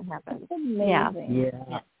crazy how that happens. Yeah.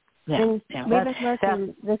 And we've been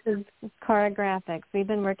working, this is choreographics. We've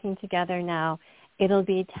been working together now. It'll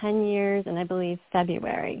be 10 years and I believe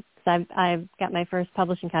February. So I've got my first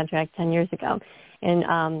publishing contract 10 years ago. And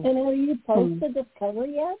have you posted this cover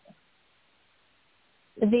yet?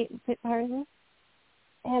 Pardon?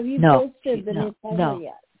 Have you posted the new cover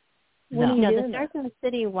yet? No, the Stars in the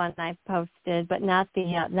City one I posted, but not the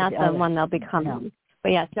one that'll be coming. No.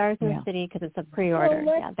 But yeah, Stars in the City because it's a pre-order.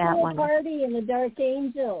 Well, yeah, that one. Let's party in the Dark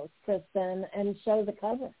Angels, Kristen, and show the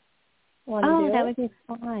cover. That would be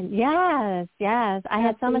fun. Yes. I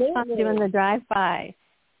had so much fun doing the drive-by.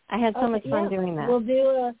 I had so much fun doing that.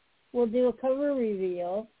 We'll do a cover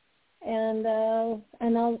reveal, and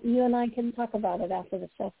you and I can talk about it after the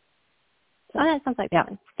show. Oh, that sounds like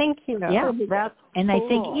fun. Thank you. Yeah, and cool. I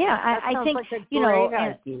think I think like you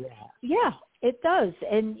know, yeah, it does.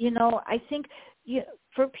 And you know, I think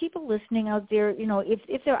for people listening out there, you know,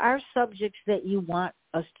 if there are subjects that you want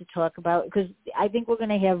us to talk about, because I think we're going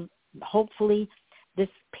to have, hopefully, this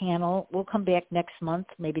panel will come back next month,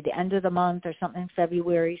 maybe the end of the month or something in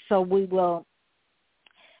February. So we will,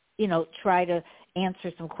 you know, try to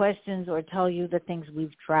answer some questions or tell you the things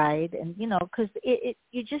we've tried. And, you know, because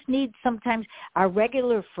you just need sometimes our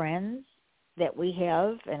regular friends that we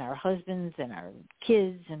have and our husbands and our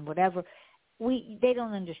kids and whatever, they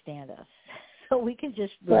don't understand us. So we can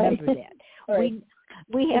just remember that. Right.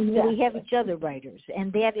 We have each other writers,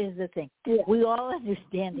 and that is the thing. Yeah. We all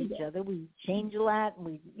understand each other. We change a lot, and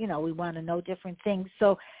we want to know different things.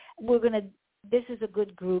 So this is a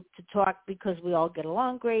good group to talk because we all get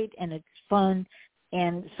along great, and it's fun.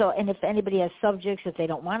 And if anybody has subjects that they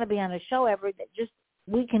don't want to be on a show ever,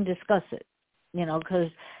 we can discuss it, you know, because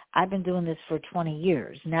I've been doing this for 20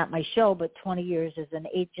 years, not my show, but 20 years as an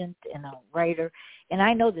agent and a writer, and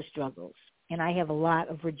I know the struggles, and I have a lot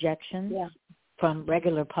of rejections from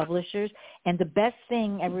regular publishers. And the best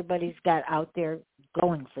thing everybody's got out there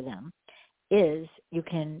going for them is you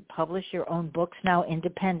can publish your own books now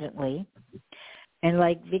independently. And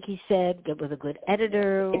like Vicki said, with a good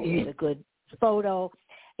editor, with a good photo,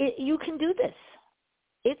 you can do this.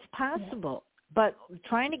 It's possible. But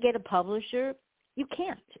trying to get a publisher, you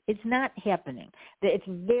can't. It's not happening. It's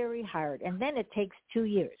very hard. And then it takes 2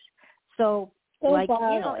 years. So that's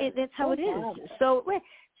how it is.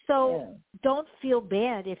 So don't feel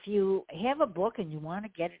bad if you have a book and you want to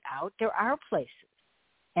get it out. There are places,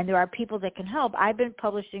 and there are people that can help. I've been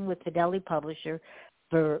publishing with Fidelity Publisher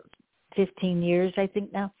for 15 years, I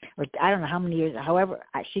think now, or I don't know how many years. However,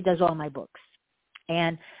 she does all my books,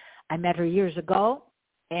 and I met her years ago,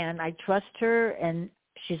 and I trust her, and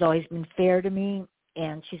she's always been fair to me,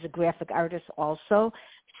 and she's a graphic artist also.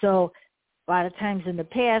 So a lot of times in the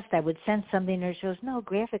past, I would send something and she goes, no,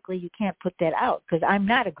 graphically you can't put that out because I'm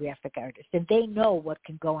not a graphic artist. And they know what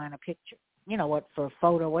can go on a picture, you know, what for a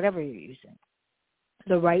photo, whatever you're using,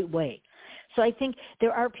 the right way. So I think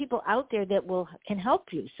there are people out there that can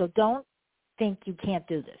help you. So don't think you can't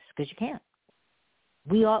do this because you can't.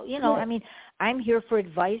 We all, you know, I mean, I'm here for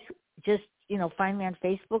advice. Just, you know, find me on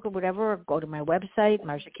Facebook or whatever, or go to my website,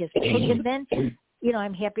 Marsha, Casper, and then, you know,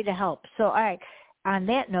 I'm happy to help. So, all right. On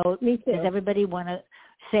that note, does everybody want to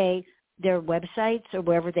say their websites or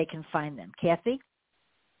wherever they can find them. Kathy?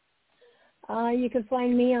 You can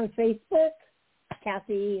find me on Facebook,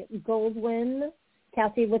 Kathy Goldwyn,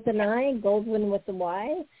 Kathy with an I, Goldwyn with a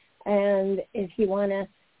Y. And if you want to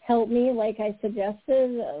help me, like I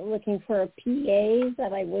suggested, looking for a PA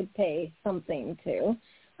that I would pay something to,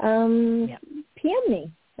 PM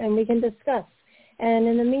me and we can discuss. And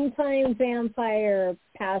in the meantime, Vampire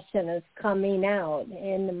Passion is coming out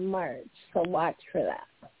in March, so watch for that.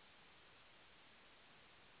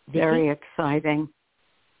 Very exciting.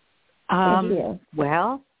 Thank you.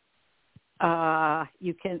 Well,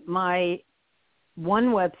 you can. My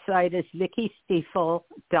one website is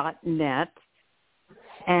VickiStiefel.net,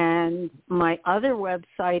 and my other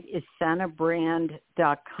website is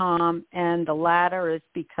SantaBrand.com, and the latter is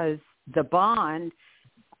because the Bond,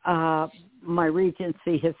 my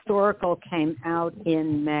Regency Historical, came out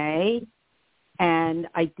in May, and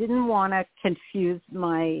I didn't want to confuse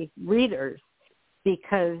my readers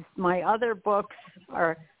because my other books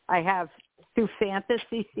are, I have 2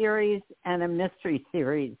 fantasy series and a mystery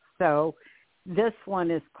series. So this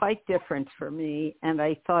one is quite different for me, and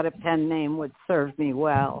I thought a pen name would serve me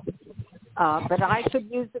well. But I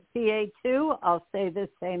could use a PA too. I'll say the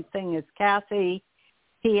same thing as Kathy.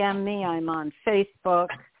 PM me. I'm on Facebook.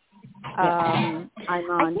 I'm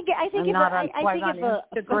on. I think if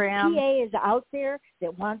a PA is out there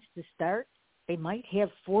that wants to start, they might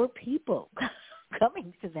have 4 people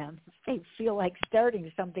coming to them if they feel like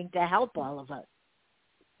starting something to help all of us.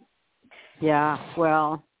 Yeah.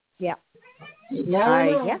 Well. Yeah.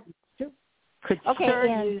 Could sure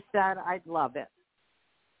use that. I'd love it.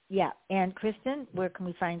 Yeah. And Kristen, where can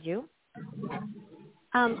we find you?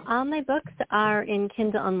 All my books are in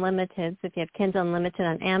Kindle Unlimited. So if you have Kindle Unlimited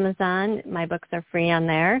on Amazon, my books are free on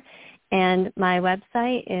there. And my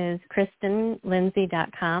website is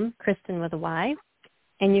KristenLindsay.com, Kristen with a Y.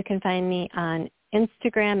 And you can find me on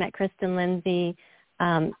Instagram at Kristen Lindsay.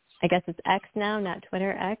 I guess it's X now, not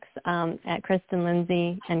Twitter, X, at Kristen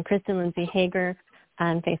Lindsay, and Kristen Lindsay Hager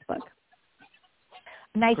on Facebook.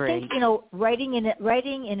 And I think, writing in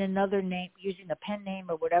another name, using a pen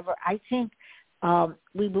name or whatever, I think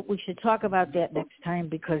we should talk about that next time,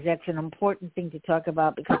 because that's an important thing to talk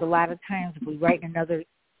about, because a lot of times if we write in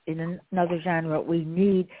another genre, we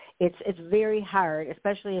need, it's very hard,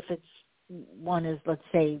 especially if one is, let's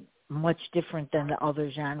say, much different than the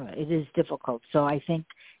other genre. It is difficult. So I think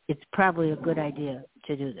it's probably a good idea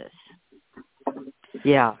to do this.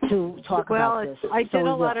 Yeah. To talk about this. I did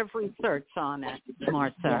a lot of research on it,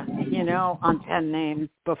 Marsha, on pen names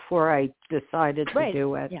before I decided to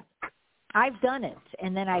do it. Yeah. I've done it,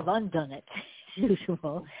 and then I've undone it, as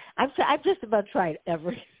usual. I've just about tried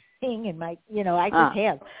everything in my, I just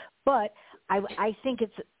have. But I think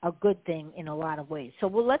it's a good thing in a lot of ways. So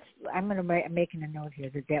I'm going to making a note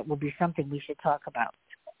here that will be something we should talk about.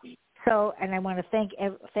 So, and I want to thank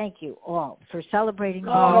you all for celebrating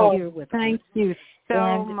all year with us. Thank you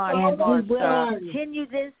so much. And we will continue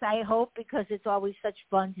this, I hope, because it's always such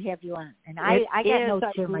fun to have you on. And I got notes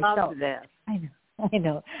here myself. This. I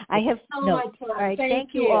know. I have notes. All right,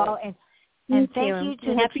 thank you all. And thank you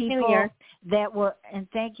to the people that were, and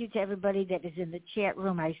thank you to everybody that is in the chat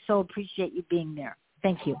room. I so appreciate you being there.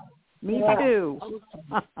 Thank you. Me too.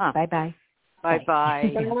 Bye-bye.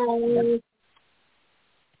 Bye-bye.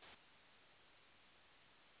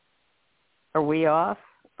 Are we off?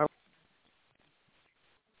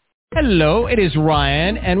 Hello, it is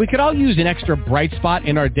Ryan, and we could all use an extra bright spot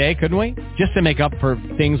in our day, couldn't we? Just to make up for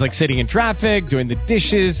things like sitting in traffic, doing the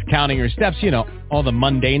dishes, counting your steps, all the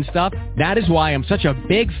mundane stuff. That is why I'm such a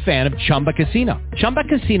big fan of Chumba Casino. Chumba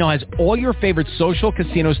Casino has all your favorite social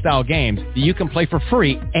casino-style games that you can play for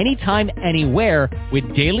free anytime, anywhere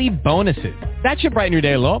with daily bonuses. That should brighten your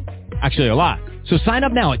day a little. Actually, a lot. So sign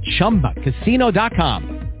up now at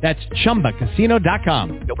ChumbaCasino.com. That's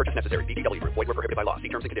ChumbaCasino.com. No purchase necessary. VGW Group. Void where prohibited by law. See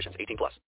terms and conditions. 18+.